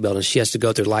my seatbelt and she has to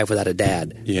go through life without a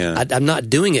dad, I'm not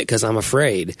doing it because I'm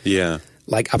afraid. Yeah.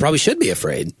 I probably should be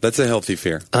afraid. That's a healthy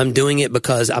fear. I'm doing it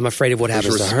because I'm afraid of what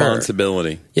happens to her.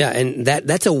 Responsibility. Yeah, and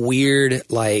that's a weird,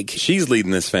 She's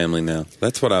leading this family now.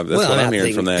 That's what I'm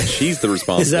hearing from that. She's the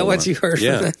responsible Is that what one. you heard from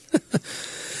that?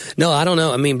 No, I don't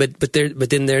know. I mean, but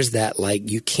then there's that,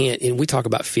 you can't, and we talk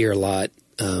about fear a lot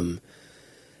in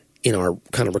our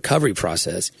kind of recovery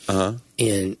process. Uh-huh.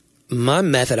 And my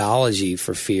methodology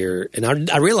for fear,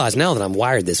 and I realize now that I'm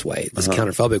wired this way, this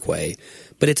counterphobic way,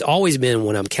 but it's always been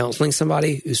when I'm counseling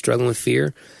somebody who's struggling with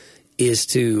fear, is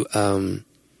to, and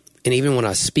even when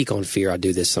I speak on fear, I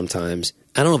do this sometimes.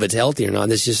 I don't know if it's healthy or not.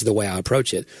 This is just the way I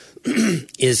approach it,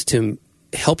 is to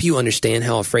help you understand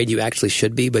how afraid you actually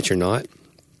should be, but you're not.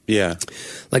 Yeah.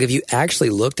 If you actually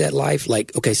looked at life,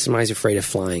 okay, somebody's afraid of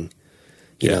flying.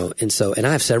 You know, and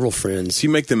I have several friends. So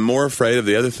you make them more afraid of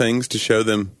the other things to show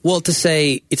them? Well, to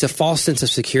say it's a false sense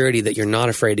of security that you're not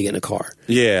afraid to get in a car.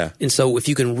 Yeah. And so if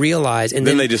you can realize... and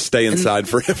then they just stay inside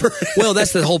forever. Well,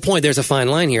 that's the whole point. There's a fine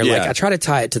line here. I try to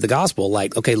tie it to the gospel.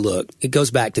 Okay, look, it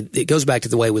goes back to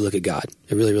the way we look at God.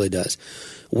 It really, really does.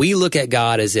 We look at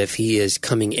God as if he is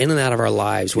coming in and out of our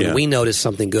lives when we notice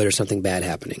something good or something bad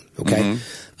happening. Okay?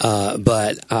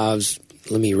 Mm-hmm.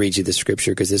 Let me read you the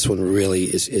scripture because this one really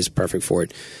is perfect for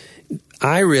it.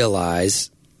 I realize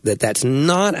that that's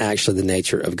not actually the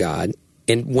nature of God.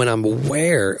 And when I'm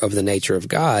aware of the nature of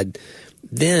God,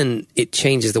 then it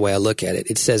changes the way I look at it.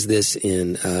 It says this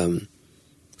in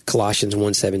Colossians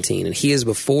 1:17, and he is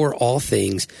before all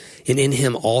things, and in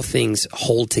him all things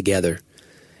hold together.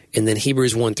 And then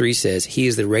Hebrews 1:3 says, he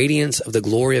is the radiance of the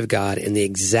glory of God and the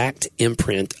exact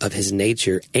imprint of his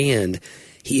nature, and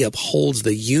He upholds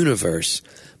the universe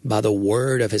by the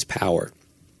word of his power.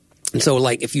 And so,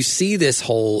 like, if you see this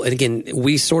whole, and again,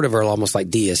 we sort of are almost like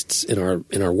deists in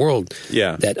our world.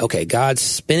 Yeah. That, okay, God's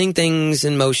spinning things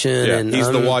in motion. Yeah. And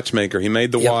He's the watchmaker. He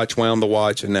made the watch, wound the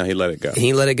watch, and now he let it go.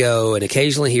 He let it go, and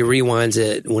occasionally he rewinds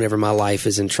it whenever my life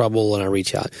is in trouble and I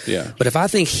reach out. Yeah. But if I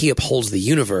think he upholds the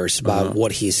universe by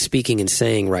what he is speaking and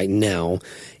saying right now,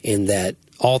 in that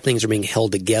all things are being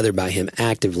held together by him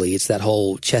actively, it's that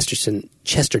whole Chesterton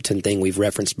thing we've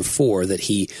referenced before, that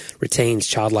he retains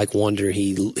childlike wonder.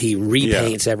 He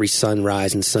repaints every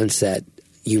sunrise and sunset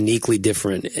uniquely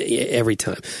different every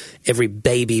time. Every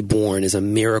baby born is a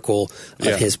miracle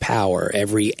of his power.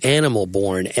 Every animal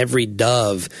born, every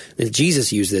dove, and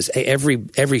Jesus used this,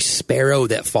 every sparrow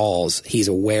that falls, he's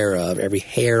aware of. Every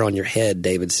hair on your head,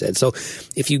 David said. So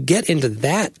if you get into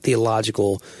that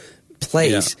theological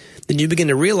place, then you begin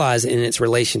to realize in its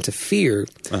relation to fear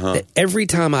that every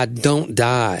time I don't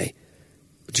die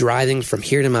driving from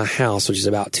here to my house, which is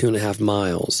about 2.5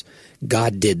 miles,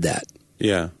 God did that.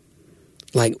 Yeah.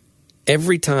 Like,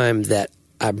 every time that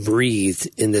I breathed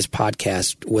in this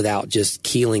podcast without just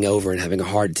keeling over and having a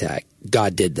heart attack,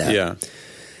 God did that. Yeah.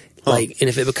 Like, and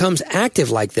if it becomes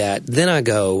active like that, then I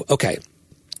go, okay,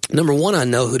 number one, I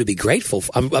know who to be grateful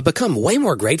for. I become way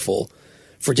more grateful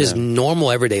for just normal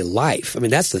everyday life. I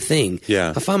mean, that's the thing.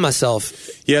 Yeah. I find myself...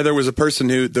 Yeah, there was the person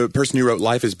who wrote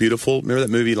Life is Beautiful. Remember that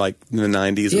movie, like, in the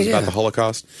 90s? It was about the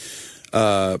Holocaust.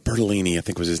 Bertolini, I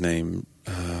think was his name.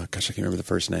 Gosh, I can't remember the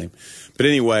first name. But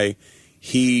anyway,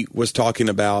 he was talking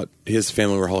about his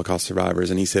family were Holocaust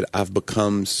survivors, and he said, I've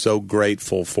become so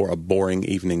grateful for a boring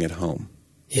evening at home.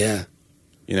 Yeah.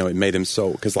 You know, it made him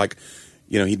so... Because, like,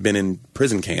 you know, he'd been in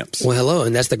prison camps. Well, hello,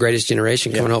 and that's the greatest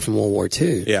generation coming home from World War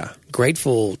II. Yeah.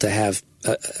 Grateful to have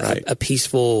a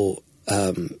peaceful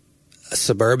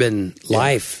suburban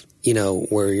life, you know,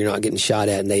 where you're not getting shot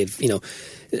at, and they've, you know,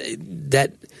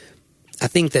 that... I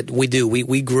think that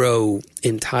we grow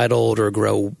entitled or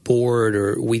grow bored,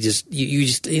 or we just, you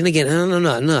just, and again,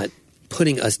 I'm not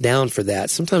putting us down for that.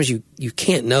 Sometimes you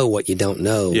can't know what you don't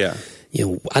know. Yeah. You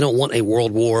know, I don't want a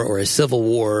world war or a civil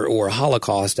war or a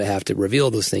Holocaust to have to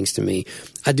reveal those things to me.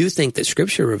 I do think that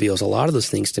Scripture reveals a lot of those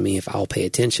things to me if I'll pay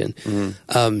attention.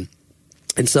 Mm-hmm.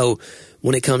 And so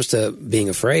when it comes to being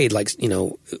afraid, like, you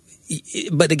know,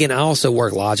 but again, I also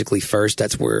work logically first.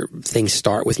 That's where things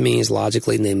start with me, is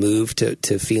logically, and they move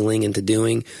to feeling and to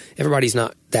doing. Everybody's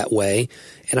not that way.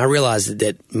 And I realize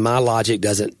that my logic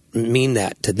doesn't mean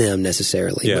that to them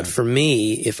necessarily. Yeah. But for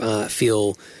me, if I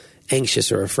feel anxious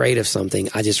or afraid of something,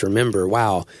 I just remember,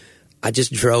 wow, I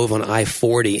just drove on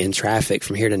I-40 in traffic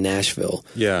from here to Nashville.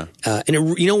 Yeah.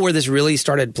 You know where this really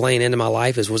started playing into my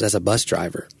life was as a bus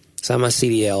driver. So I'm a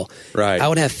CDL. Right. I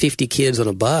would have 50 kids on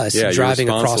a bus driving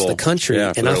across the country,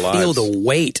 and I feel the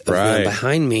weight of them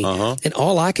behind me. And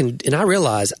all I can, and I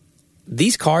realize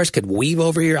these cars could weave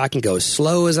over here. I can go as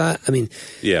slow as I'm going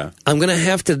to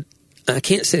have to, I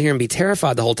can't sit here and be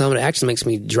terrified the whole time. It actually makes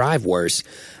me drive worse.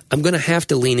 I'm going to have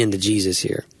to lean into Jesus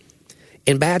here.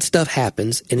 And bad stuff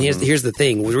happens. And here's the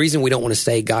thing. The reason we don't want to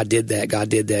say God did that, God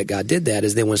did that, God did that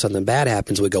is then when something bad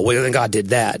happens, we go, well, then God did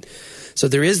that. So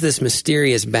there is this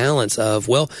mysterious balance of,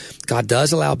 well, God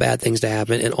does allow bad things to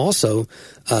happen. And also,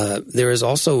 there is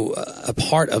also a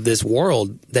part of this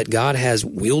world that God has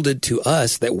wielded to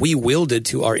us, that we wielded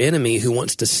to our enemy who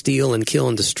wants to steal and kill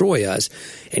and destroy us.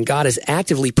 And God is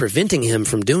actively preventing him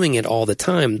from doing it all the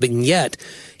time. But yet,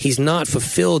 he's not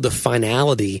fulfilled the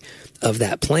finality of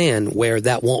that plan where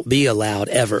that won't be allowed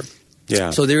ever.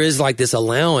 Yeah. So there is like this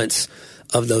allowance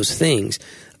of those things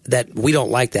that we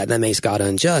don't like that. That makes God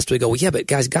unjust. We go, well, yeah, but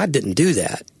guys, God didn't do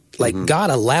that. Like God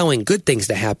allowing good things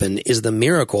to happen is the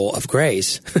miracle of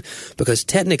grace, because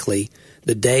technically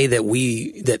the day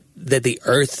that that the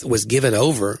earth was given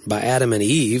over by Adam and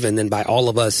Eve, and then by all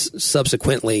of us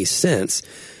subsequently since,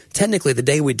 technically the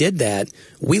day we did that,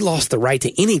 we lost the right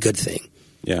to any good thing.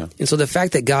 Yeah. And so the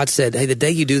fact that God said, hey, the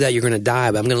day you do that, you're going to die,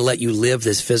 but I'm going to let you live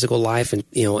this physical life, and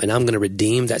and I'm going to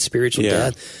redeem that spiritual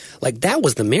death. Like, that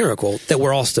was the miracle that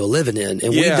we're all still living in.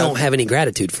 And we don't have any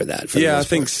gratitude for that. I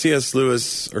think C.S.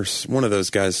 Lewis or one of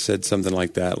those guys said something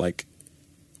like that. Like,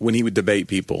 when he would debate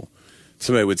people,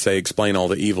 somebody would say, explain all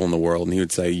the evil in the world. And he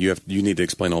would say, you need to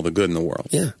explain all the good in the world.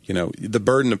 Yeah. You know, the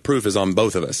burden of proof is on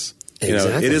both of us.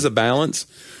 Exactly. You know, it is a balance.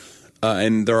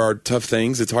 And there are tough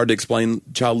things. It's hard to explain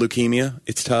child leukemia.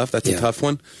 It's tough. That's a tough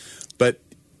one. But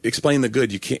explain the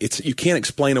good. You can't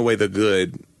explain away the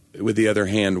good with the other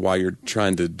hand while you're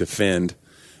trying to defend.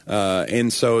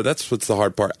 And so that's what's the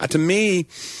hard part. To me,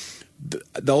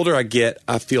 the older I get,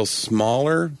 I feel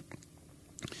smaller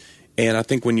And I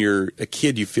think when you're a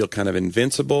kid, you feel kind of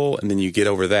invincible, and then you get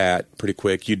over that pretty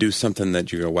quick. You do something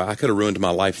that you go, wow, I could have ruined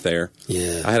my life there.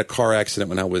 Yeah. I had a car accident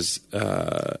when I was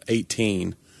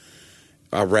 18.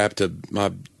 I wrapped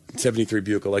my 73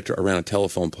 Buick Electra around a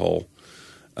telephone pole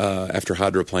after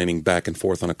hydroplaning back and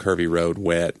forth on a curvy road,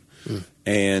 wet,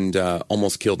 and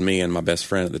almost killed me and my best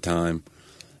friend at the time.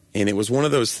 And it was one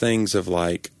of those things of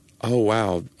like, oh,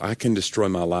 wow, I can destroy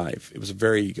my life. It was a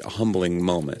very humbling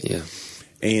moment. Yeah.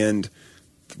 And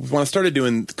when I started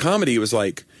doing comedy, it was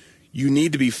like, you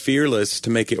need to be fearless to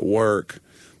make it work.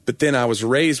 But then I was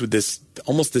raised with this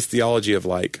theology of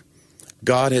like,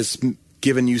 God has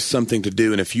given you something to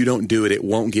do, and if you don't do it, it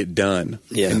won't get done.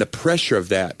 Yeah. And the pressure of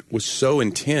that was so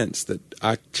intense that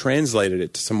I translated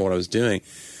it to some of what I was doing.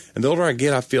 And the older I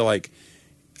get, I feel like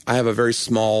I have a very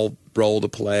small role to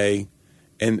play,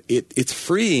 and it's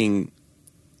freeing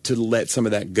to let some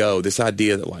of that go. This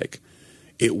idea that like,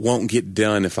 it won't get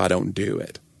done if I don't do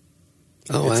it.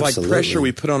 Oh, it's absolutely. like pressure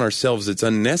we put on ourselves that's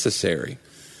unnecessary.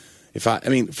 I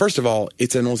mean, first of all,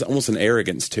 it's almost an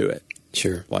arrogance to it.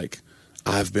 Sure. Like,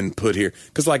 I've been put here.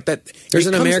 Because like that... There's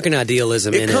an American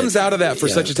idealism in it. It comes out of that for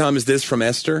such a time as this from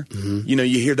Esther. Mm-hmm. You know,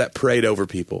 you hear that prayed over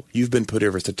people. You've been put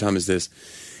here for such a time as this.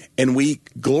 And we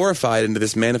glorify it into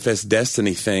this manifest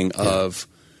destiny thing of,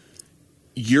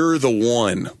 you're the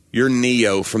one. You're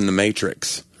Neo from the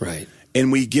Matrix. Right. And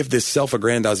we give this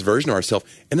self-aggrandized version of ourselves.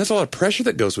 And there's a lot of pressure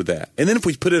that goes with that. And then if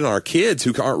we put it on our kids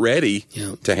who aren't ready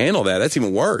to handle that, that's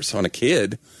even worse on a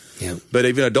kid. Yeah. But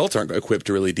even adults aren't equipped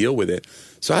to really deal with it.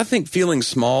 So I think feeling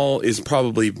small is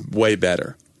probably way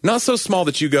better. Not so small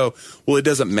that you go, well, it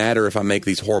doesn't matter if I make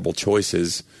these horrible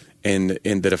choices and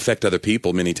that affect other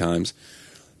people many times.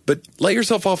 But let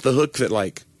yourself off the hook that,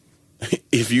 like,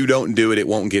 if you don't do it, it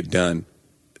won't get done.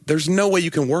 There's no way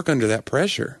you can work under that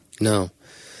pressure. No.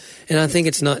 And I think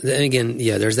it's not, and again,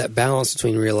 there's that balance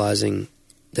between realizing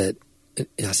that,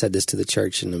 and I said this to the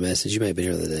church in the message, you may have been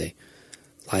here the other day,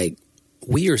 like,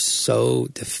 we are so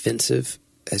defensive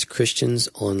as Christians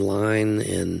online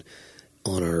and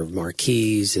on our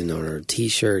marquees and on our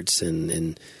T-shirts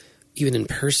and even in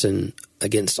person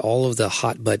against all of the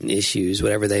hot button issues,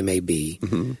 whatever they may be.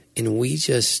 Mm-hmm. And we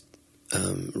just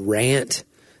rant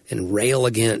and rail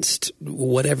against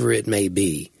whatever it may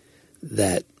be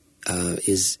that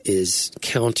is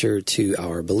counter to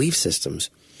our belief systems.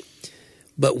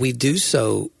 But we do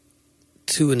so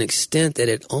to an extent that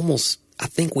it almost, I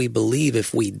think we believe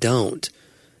if we don't,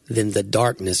 then the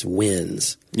darkness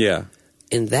wins. Yeah.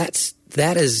 And that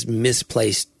is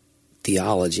misplaced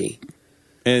theology.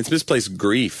 And it's misplaced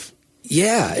grief.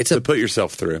 Yeah. It's to put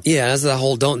yourself through. Yeah, that's the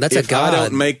whole that's if a God. I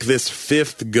don't make this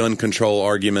fifth gun control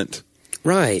argument,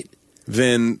 right,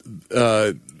 then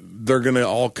they're going to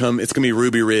all come. It's going to be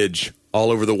Ruby Ridge all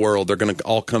over the world. They're going to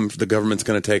all come. The government's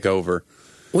going to take over.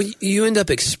 Well, you end up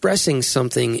expressing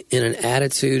something in an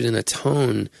attitude and a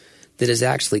tone that is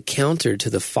actually counter to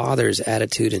the Father's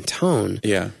attitude and tone.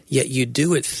 Yeah. Yet you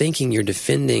do it thinking you're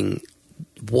defending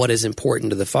what is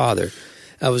important to the Father.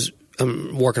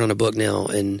 I'm working on a book now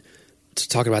and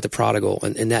talking about the prodigal,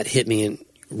 and that hit me in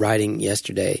writing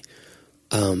yesterday.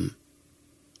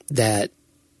 That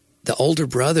the older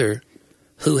brother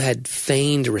who had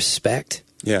feigned respect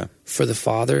for the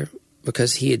father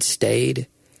because he had stayed.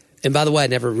 And by the way, I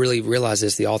never really realized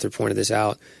this. The author pointed this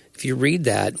out. If you read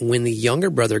that, when the younger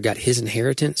brother got his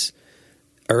inheritance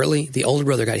early, the older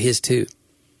brother got his too.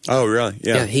 Oh, really?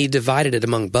 Yeah. He divided it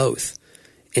among both.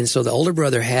 And so the older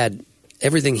brother had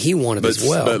everything he wanted as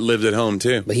well. But lived at home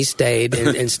too. But he stayed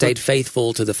and stayed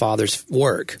faithful to the father's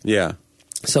work. Yeah.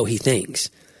 So he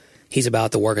thinks. He's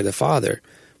about the work of the father.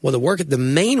 Well, the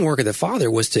main work of the father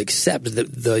was to accept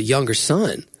the younger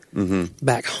son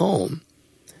back home.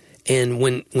 And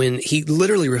when he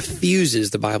literally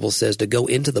refuses, the Bible says, to go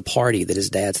into the party that his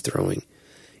dad's throwing.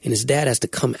 And his dad has to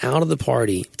come out of the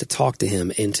party to talk to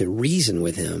him and to reason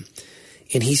with him.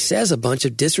 And he says a bunch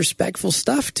of disrespectful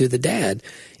stuff to the dad.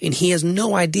 And he has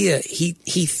no idea. He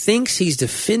thinks he's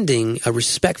defending a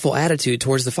respectful attitude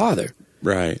towards the father.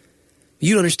 Right.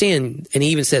 You understand, and he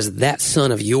even says, that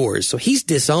son of yours. So he's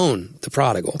disowned the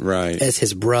prodigal as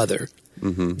his brother.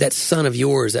 Mm-hmm. That son of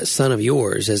yours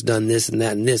has done this and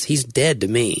that and this. He's dead to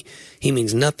me. He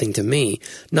means nothing to me.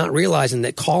 Not realizing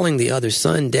that calling the other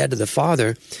son dead to the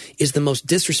father is the most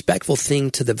disrespectful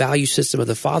thing to the value system of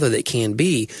the father that can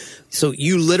be. So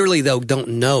you literally, though, don't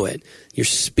know it. You're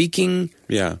speaking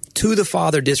to the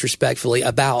father disrespectfully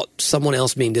about someone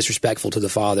else being disrespectful to the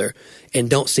father and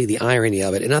don't see the irony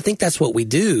of it. And I think that's what we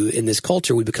do in this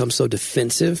culture. We become so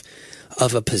defensive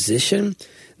of a position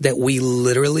that we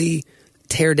literally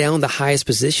tear down the highest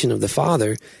position of the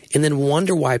Father and then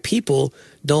wonder why people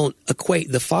don't equate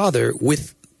the Father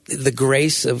with the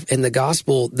grace of and the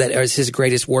gospel that is his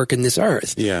greatest work in this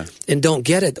earth. Yeah. And don't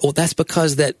get it. Well, that's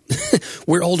because that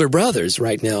we're older brothers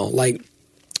right now. Like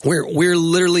we're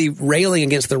literally railing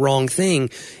against the wrong thing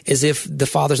as if the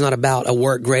Father's not about a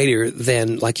work greater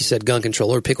than, like you said, gun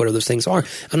control or pick whatever those things are.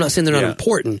 I'm not saying they're not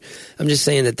important. I'm just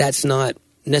saying that that's not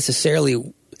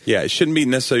necessarily. Yeah, it shouldn't be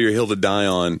necessarily your hill to die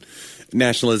on.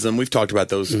 Nationalism, we've talked about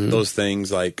those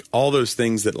things, like all those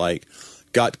things that like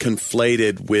got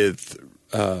conflated with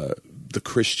the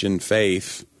Christian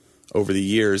faith over the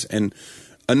years, and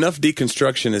enough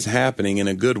deconstruction is happening in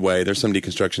a good way. There's some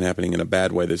deconstruction happening in a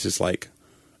bad way that's just like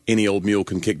any old mule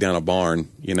can kick down a barn,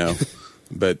 you know.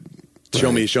 But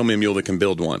show me a mule that can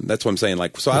build one. That's what I'm saying.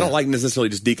 Like, so I don't like necessarily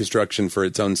just deconstruction for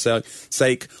its own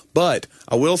sake, but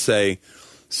I will say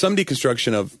some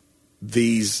deconstruction of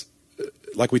these,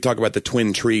 like we talk about the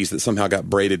twin trees that somehow got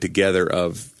braided together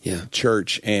of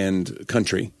church and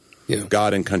country. Yeah.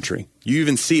 God and country. You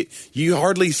even see it. You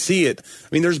hardly see it. I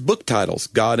mean, there's book titles: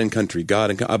 God and country.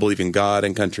 I believe in God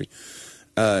and country.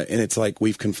 And it's like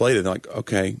we've conflated. Like,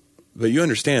 okay, but you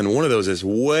understand, one of those is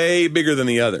way bigger than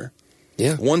the other.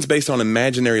 Yeah. One's based on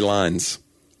imaginary lines,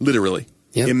 literally.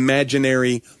 Yep.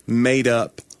 Imaginary, made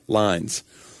up lines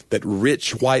that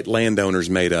rich white landowners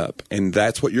made up, and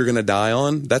that's what you're going to die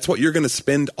on. That's what you're going to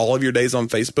spend all of your days on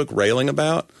Facebook railing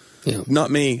about. Yeah. Not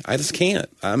me. I just can't.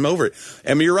 I'm over it.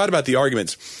 I mean, you're right about the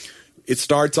arguments. It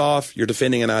starts off, you're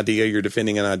defending an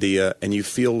idea, and you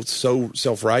feel so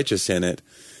self-righteous in it.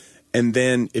 And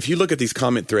then if you look at these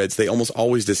comment threads, they almost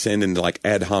always descend into like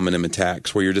ad hominem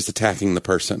attacks where you're just attacking the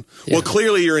person. Yeah. Well,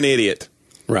 clearly you're an idiot.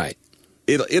 Right.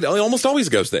 It almost always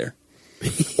goes there.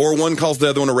 Or one calls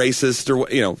the other one a racist,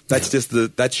 or you know,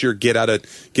 that's your get out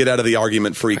of the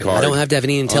argument free card. I don't have to have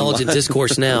any intelligent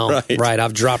discourse now. Right,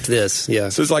 I've dropped this. Yeah.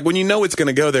 So it's like when you know it's going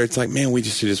to go there, it's like, man, we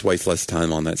should just waste less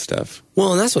time on that stuff.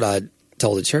 Well, and that's what I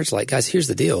told the church. Like, guys, here's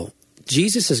the deal: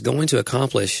 Jesus is going to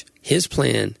accomplish his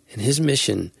plan and his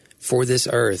mission for this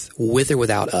earth with or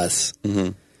without us,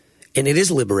 and it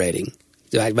is liberating.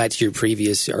 Back to your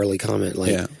previous early comment,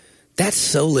 like that's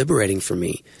so liberating for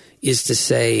me. Is to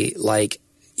say, like,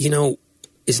 you know,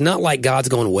 it's not like God's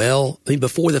going, well, I mean,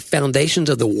 before the foundations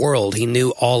of the world, he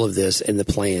knew all of this in the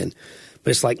plan. But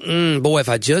it's like, boy, if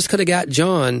I just could have got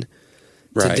John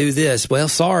to do this, well,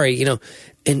 sorry, you know.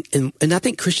 And I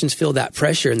think Christians feel that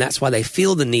pressure, and that's why they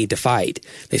feel the need to fight.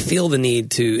 They feel the need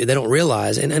to, they don't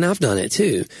realize, and I've done it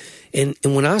too. And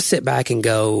when I sit back and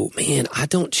go, man, I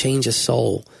don't change a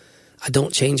soul. I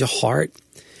don't change a heart.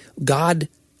 God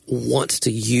wants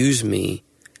to use me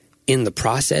in the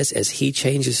process as he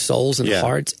changes souls and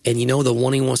hearts. And you know, the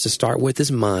one he wants to start with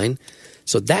is mine.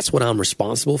 So that's what I'm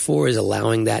responsible for, is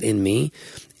allowing that in me.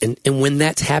 And when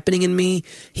that's happening in me,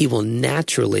 he will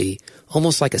naturally,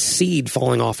 almost like a seed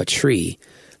falling off a tree,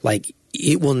 like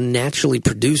it will naturally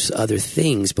produce other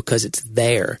things because it's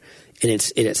there and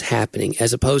it's happening,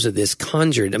 as opposed to this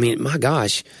conjured. I mean, my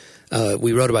gosh,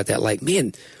 we wrote about that. Like,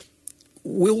 man,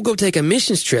 we'll go take a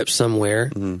missions trip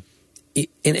somewhere, and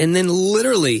then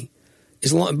literally,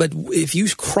 but if you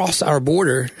cross our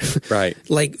border,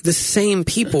 like the same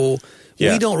people,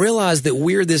 we don't realize that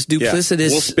we're this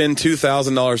duplicitous. We'll spend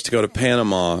 $2,000 to go to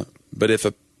Panama, but if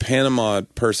a Panama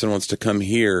person wants to come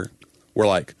here, we're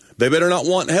like, they better not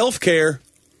want health care,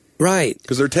 right?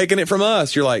 Because they're taking it from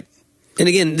us. You're like, and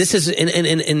again, this is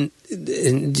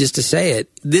and just to say it,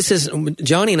 this is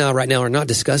Johnny and I right now are not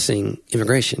discussing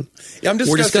immigration. Yeah,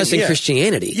 we're discussing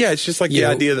Christianity. Yeah, it's just like the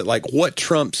idea that like what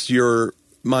trumps your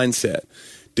mindset.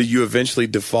 Do you eventually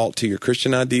default to your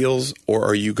Christian ideals, or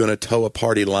are you going to toe a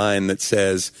party line that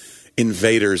says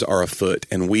invaders are afoot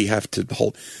and we have to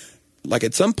hold? Like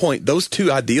at some point, those two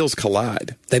ideals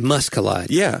collide. They must collide.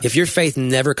 Yeah. If your faith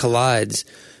never collides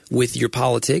with your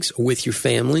politics, with your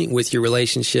family, with your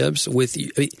relationships,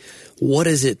 what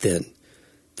is it then?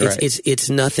 It's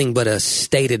nothing but a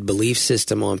stated belief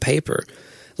system on paper.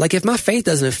 Like if my faith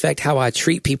doesn't affect how I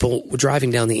treat people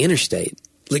driving down the interstate,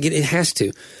 like it has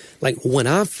to. Like when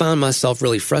I find myself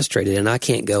really frustrated and I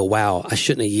can't go, wow, I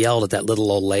shouldn't have yelled at that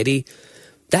little old lady.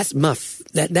 That's my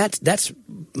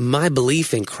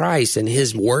belief in Christ and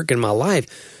his work in my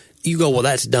life. You go, well,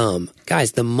 that's dumb.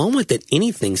 Guys, the moment that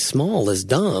anything small is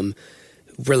dumb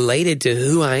related to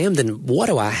who I am, then what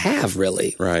do I have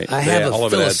really? Right. I have a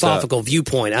philosophical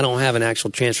viewpoint. I don't have an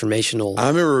actual transformational. I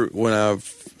remember when I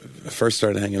first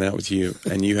started hanging out with you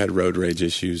and you had road rage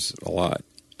issues a lot.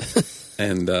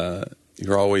 And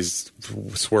you're always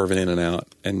swerving in and out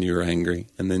and you were angry.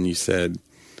 And then you said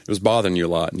it was bothering you a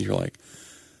lot. And you're like,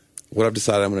 what I've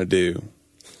decided I'm going to do,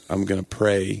 I'm going to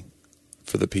pray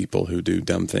for the people who do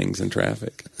dumb things in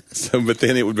traffic. So, but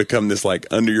then it would become this like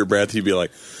under your breath, you'd be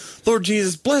like, Lord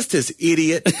Jesus, bless this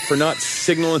idiot for not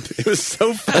signaling. It was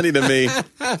so funny to me.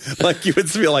 Like you would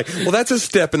feel like, well, that's a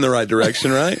step in the right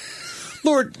direction, right?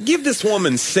 Lord, give this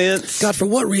woman sense. God, for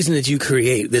what reason did you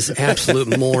create this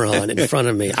absolute moron in front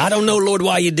of me? I don't know, Lord,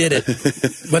 why you did it,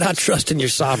 but I trust in your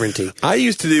sovereignty. I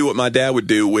used to do what my dad would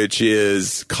do, which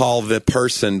is call the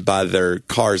person by their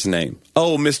car's name.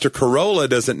 Oh, Mr. Corolla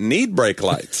doesn't need brake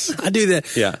lights. I do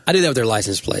that. Yeah. I do that with their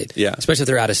license plate. Yeah. Especially if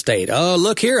they're out of state. Oh,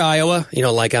 look here, Iowa. You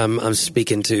know, like I'm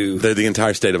speaking to... The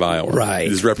entire state of Iowa. Right.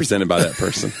 Is represented by that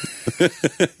person.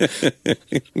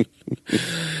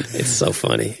 It's so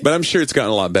funny. But I'm sure it's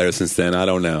gotten a lot better since then. I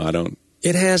don't know.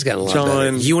 It has gotten a lot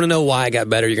better. You want to know why it got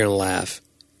better? You're going to laugh.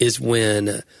 Is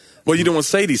when... Well, you don't want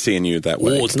Sadie seeing you that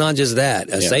way. Well, it's not just that.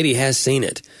 Sadie has seen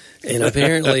it. And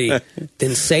apparently,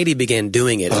 then Sadie began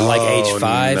doing it at like age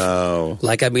 5. No.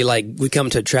 Like, I'd be like, we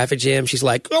come to a traffic jam. She's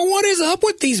like, oh, what is up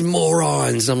with these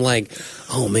morons? I'm like,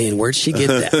 oh, man, where'd she get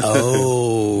that?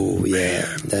 Oh,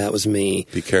 yeah, that was me.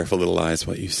 Be careful, little eyes,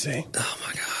 what you say. Oh,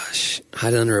 my gosh.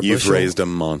 Hide under a bushel. You've raised a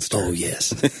monster. Oh,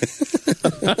 yes.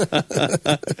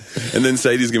 And then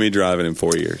Sadie's going to be driving in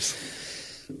 4 years.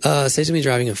 Sadie's going to be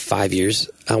driving in 5 years.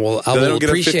 I will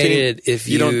appreciate it if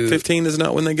you... 15 is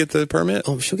not when they get the permit?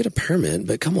 Oh, she'll get a permit,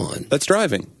 but come on. That's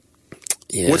driving.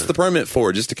 Yeah. What's the permit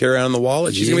for? Just to carry around the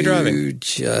wallet? She's going to be driving. You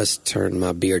just turned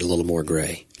my beard a little more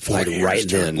gray. Like right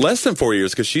then. Less than 4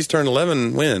 years, because she's turned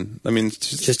 11 when? I mean...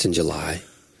 Just in July.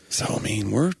 So, I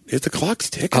mean, the clock's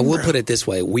ticking. I will put it this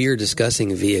way. We are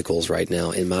discussing vehicles right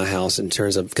now in my house in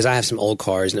terms of... Because I have some old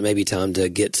cars, and it may be time to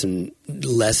get some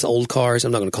less old cars.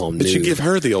 I'm not going to call them new. But you give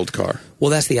her the old car.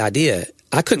 Well, that's the idea.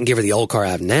 I couldn't give her the old car I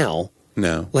have now.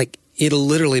 No. Like, it'll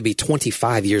literally be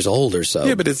 25 years old or so.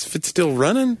 Yeah, but if it's still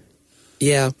running?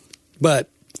 Yeah, but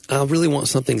I really want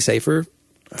something safer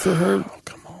for her. Oh,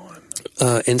 come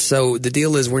on. And so the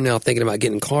deal is we're now thinking about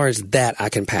getting cars that I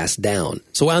can pass down.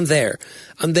 So I'm there.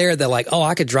 They're like, oh,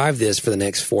 I could drive this for the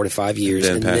next 4 to 5 years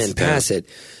and then pass it.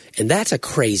 And that's a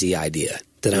crazy idea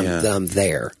that I'm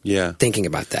there thinking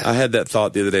about that. I had that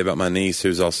thought the other day about my niece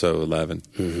who's also 11.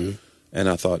 Mm-hmm. And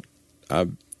I thought,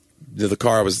 the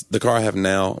car I have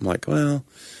now, I'm like, well,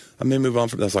 I may move on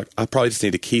from that. I was like, I probably just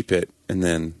need to keep it. And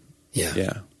then,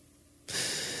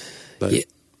 But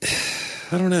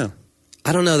I don't know.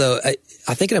 I don't know, though.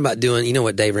 I'm thinking about doing, you know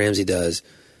what Dave Ramsey does?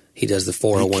 He does the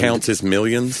 401. He counts his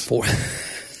millions?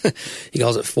 He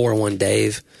calls it 401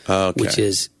 Dave, okay. Which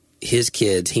is his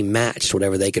kids. He matched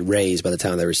whatever they could raise by the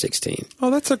time they were 16.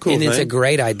 Oh, that's a cool thing. And it's a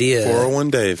great idea.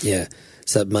 401 Dave. Yeah.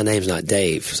 So my name's not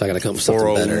Dave, so I got to come up with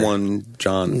something better. 401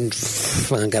 John.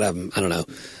 I don't know.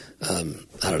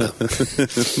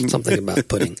 Something about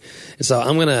pudding. And so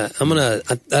and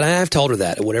I have told her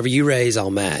that whatever you raise, I'll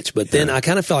match. But then I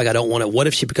kind of feel like I don't want it. What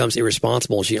if she becomes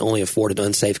irresponsible and she only afforded an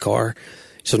unsafe car?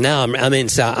 So now I'm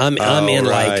in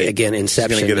like again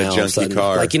Inception. She's gonna get a junky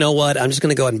car. Like, you know what? I'm just going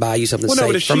to go ahead and buy you something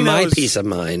safe for my peace of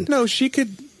mind. No, she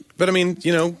could. But I mean,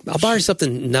 you know, I'll buy her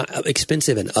something not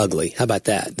expensive and ugly. How about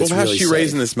that? Well, how's she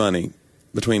raising this money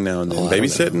between now and then?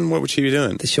 Babysitting? What would she be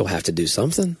doing? She'll have to do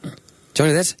something.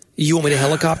 Johnny, you want me to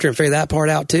helicopter and figure that part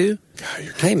out too? God,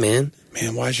 hey, man.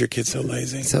 Man, why is your kid so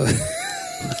lazy? So,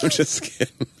 I'm just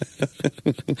kidding.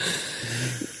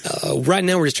 Right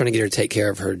now, we're just trying to get her to take care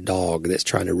of her dog that's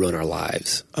trying to ruin our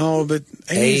lives. Oh, but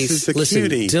Ace is a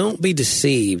cutie. Don't be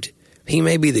deceived. He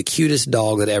may be the cutest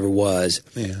dog that ever was,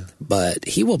 but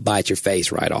he will bite your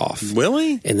face right off. Will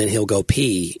he? And then he'll go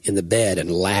pee in the bed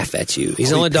and laugh at you.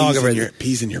 He's the only dog ever.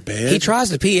 Pees in your bed? He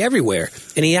tries to pee everywhere,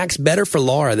 and he acts better for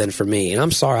Laura than for me. And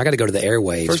I'm sorry, I got to go to the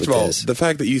airwaves. First of all, this. The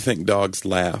fact that you think dogs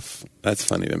laugh, that's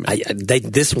funny to me.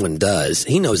 This one does.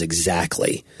 He knows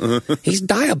exactly. He's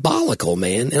diabolical,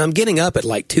 man. And I'm getting up at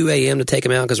like 2 a.m. to take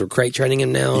him out because we're crate training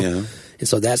him now. Yeah. And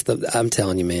so I'm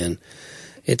telling you, man,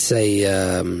 it's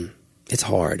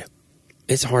hard.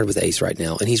 It's hard with Ace right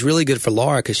now. And he's really good for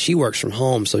Laura because she works from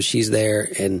home, so she's there,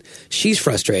 and she's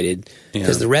frustrated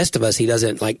because the rest of us, he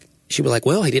doesn't like. She'll be like,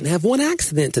 well, he didn't have one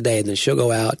accident today. And then she'll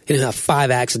go out. He didn't have 5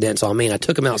 accidents on me, and I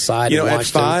took him outside and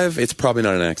watched him. At 5, it's probably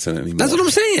not an accident anymore. That's what I'm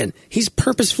saying. He's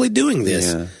purposefully doing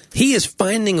this. Yeah. He is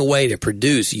finding a way to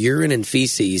produce urine and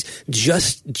feces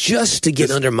just to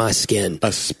get under my skin.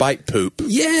 A spite poop.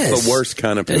 Yes. The worst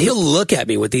kind of poop. And he'll look at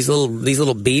me with these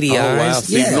little beady eyes. Wow.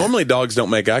 See, normally dogs don't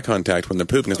make eye contact when they're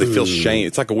pooping because they feel shame.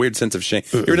 It's like a weird sense of shame.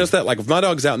 You ever notice that? Like if my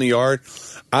dog's out in the yard,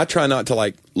 I try not to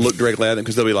like look directly at them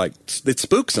because they'll be like, it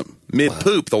spooks them.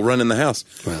 Mid-poop, they'll run in the house.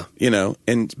 Wow.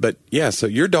 But so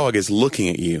your dog is looking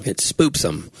at you. It spoops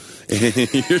them.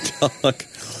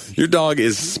 Your dog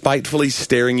is spitefully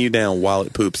staring you down while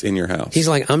it poops in your house. He's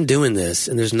like, I'm doing this,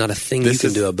 and there's not a thing you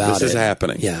can do about it. This is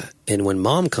happening. Yeah. And when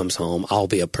Mom comes home, I'll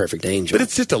be a perfect angel. But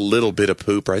it's just a little bit of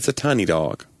poop, right? It's a tiny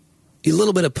dog. A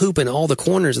little bit of poop in all the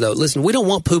corners, though. Listen, we don't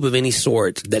want poop of any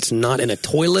sort that's not in a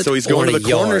toilet. So he's going to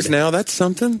the corners now. That's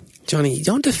something. Johnny,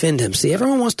 don't defend him. See,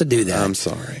 everyone wants to do that. I'm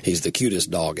sorry. He's the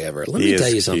cutest dog ever. Let me tell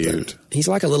you something. Cute. He's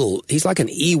like an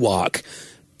Ewok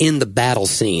in the battle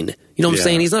scene. You know what I'm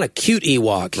saying? He's not a cute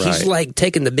Ewok. Right. He's like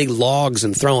taking the big logs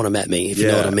and throwing them at me, if you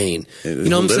know what I mean. You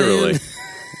know what I'm saying?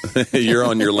 You're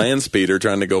on your land speeder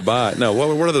trying to go by. No, what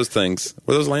are those things?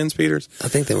 Were those land speeders? I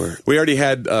think they were. We already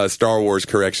had Star Wars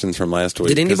corrections from last week.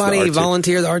 Did anybody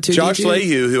volunteer the R2-D2? Josh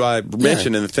Leahy, who I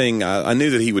mentioned in the thing, I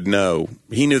knew that he would know.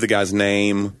 He knew the guy's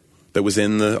name that was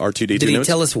in the R2-D2 Did he notes.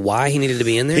 tell us why he needed to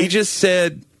be in there? He just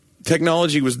said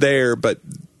technology was there, but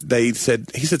he said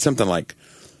something like,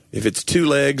 if it's 2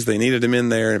 legs, they needed him in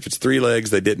there, and if it's 3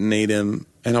 legs, they didn't need him.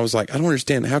 And I was like, I don't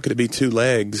understand. How could it be 2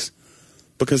 legs?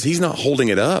 Because he's not holding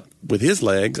it up with his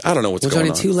legs. I don't know what's going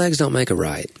on. 2 legs don't make a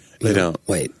right. They don't.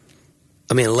 Wait.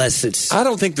 I mean, unless it's... I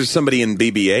don't think there's somebody in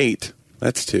BB-8.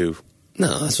 That's 2.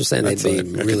 No, that's what I'm saying.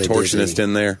 They'd be really contortionist busy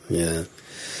in there. Yeah.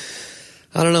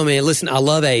 I don't know, man. Listen, I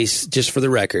love Ace, just for the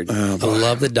record. I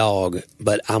love the dog,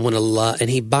 but I'm going to love... And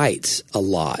he bites a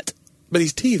lot. But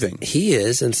he's teething. He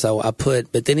is, and so I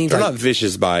put... But then he's They're not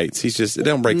vicious bites. He's just... They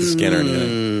don't break the skin or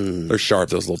anything. They're sharp,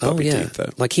 those little puppy teeth,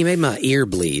 though. Like, he made my ear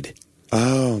bleed.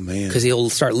 Oh, man. Because he'll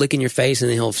start licking your face, and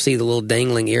then he'll see the little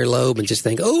dangling earlobe and just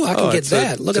think, oh, I can get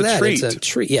that. Look at that. Treat. It's a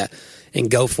treat. Yeah.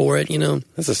 And go for it,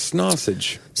 That's a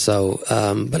snossage. So,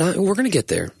 but we're going to get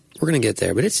there. We're going to get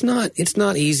there. But it's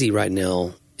not easy right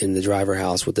now in the driver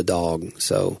house with the dog.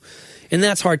 So, and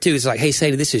that's hard, too. It's like, hey,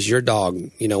 Sadie, this is your dog.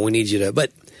 We need you to...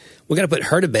 But we got to put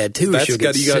her to bed, too. You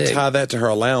got to tie that to her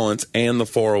allowance and the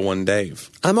 401 Dave.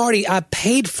 I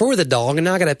paid for the dog, and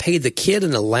now I got to pay the kid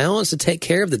an allowance to take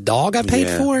care of the dog I paid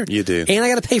for? You do. And I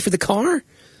got to pay for the car?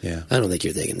 Yeah. I don't think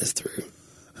you're thinking this through.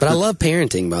 But I love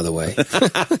parenting, by the way.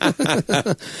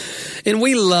 And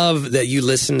we love that you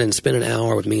listened and spent an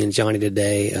hour with me and Johnny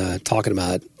today talking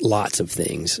about lots of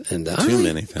things. And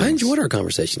many things. I enjoyed our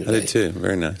conversation today. I did too.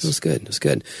 Very nice. It was good. It was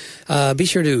good. Be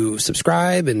sure to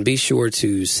subscribe and be sure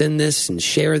to send this and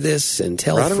share this and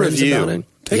tell friends about it.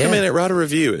 Take a minute, write a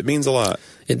review. It means a lot.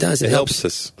 It does. It helps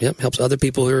us. Yep, helps other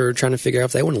people who are trying to figure out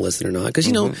if they want to listen or not. Because,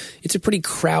 it's a pretty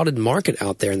crowded market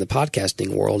out there in the podcasting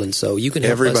world. And so you can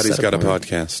help Everybody's got apart. a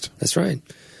podcast. That's right.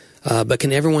 But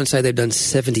can everyone say they've done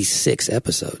 76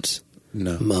 episodes?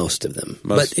 No. Most of them.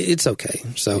 But it's okay.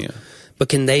 So, But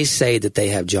can they say that they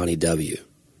have Johnny W?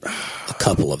 A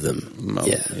couple of them.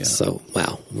 Yeah. So,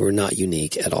 wow, we're not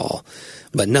unique at all.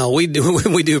 But no, we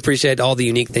do appreciate all the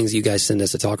unique things you guys send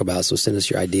us to talk about. So send us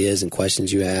your ideas and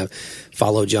questions you have.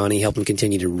 Follow Johnny, help him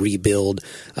continue to rebuild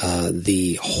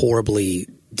the horribly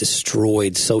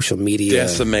destroyed social media.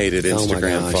 Decimated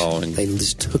Instagram following. They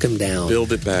just took him down.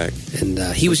 Build it back. And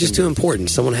he was just too important.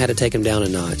 Someone had to take him down a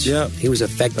notch. Yeah. He was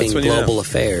affecting global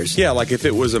affairs. Yeah, like if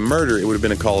it was a murder, it would have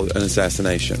been called an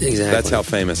assassination. Exactly. That's how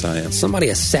famous I am. Somebody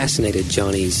assassinated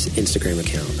Johnny's Instagram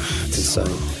account. And so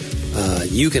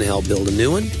you can help build a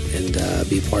new one and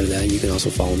be a part of that. And you can also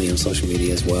follow me on social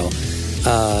media as well.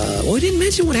 We didn't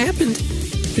mention what happened.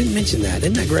 We didn't mention that.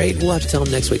 Isn't that great? We'll have to tell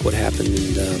them next week what happened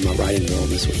in my writing world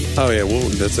this week. Oh, yeah. Well,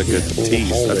 that's a good tease.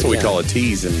 That's what we call a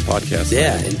tease in podcasting.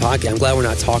 Yeah, in podcast. I'm glad we're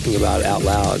not talking about it out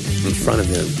loud in front of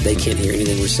them. They can't hear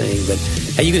anything we're saying. But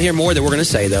hey, you can hear more that we're going to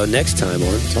say, though, next time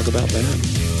on Talk About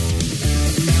That.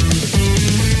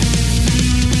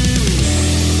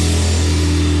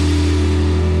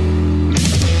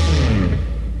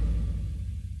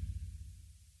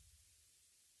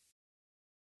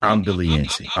 I'm Billy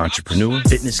Yancey, entrepreneur,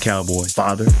 fitness cowboy,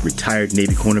 father, retired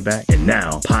Navy cornerback, and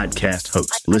now podcast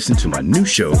host. Listen to my new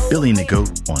show, Billy and the Goat,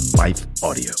 on Life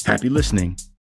Audio. Happy listening.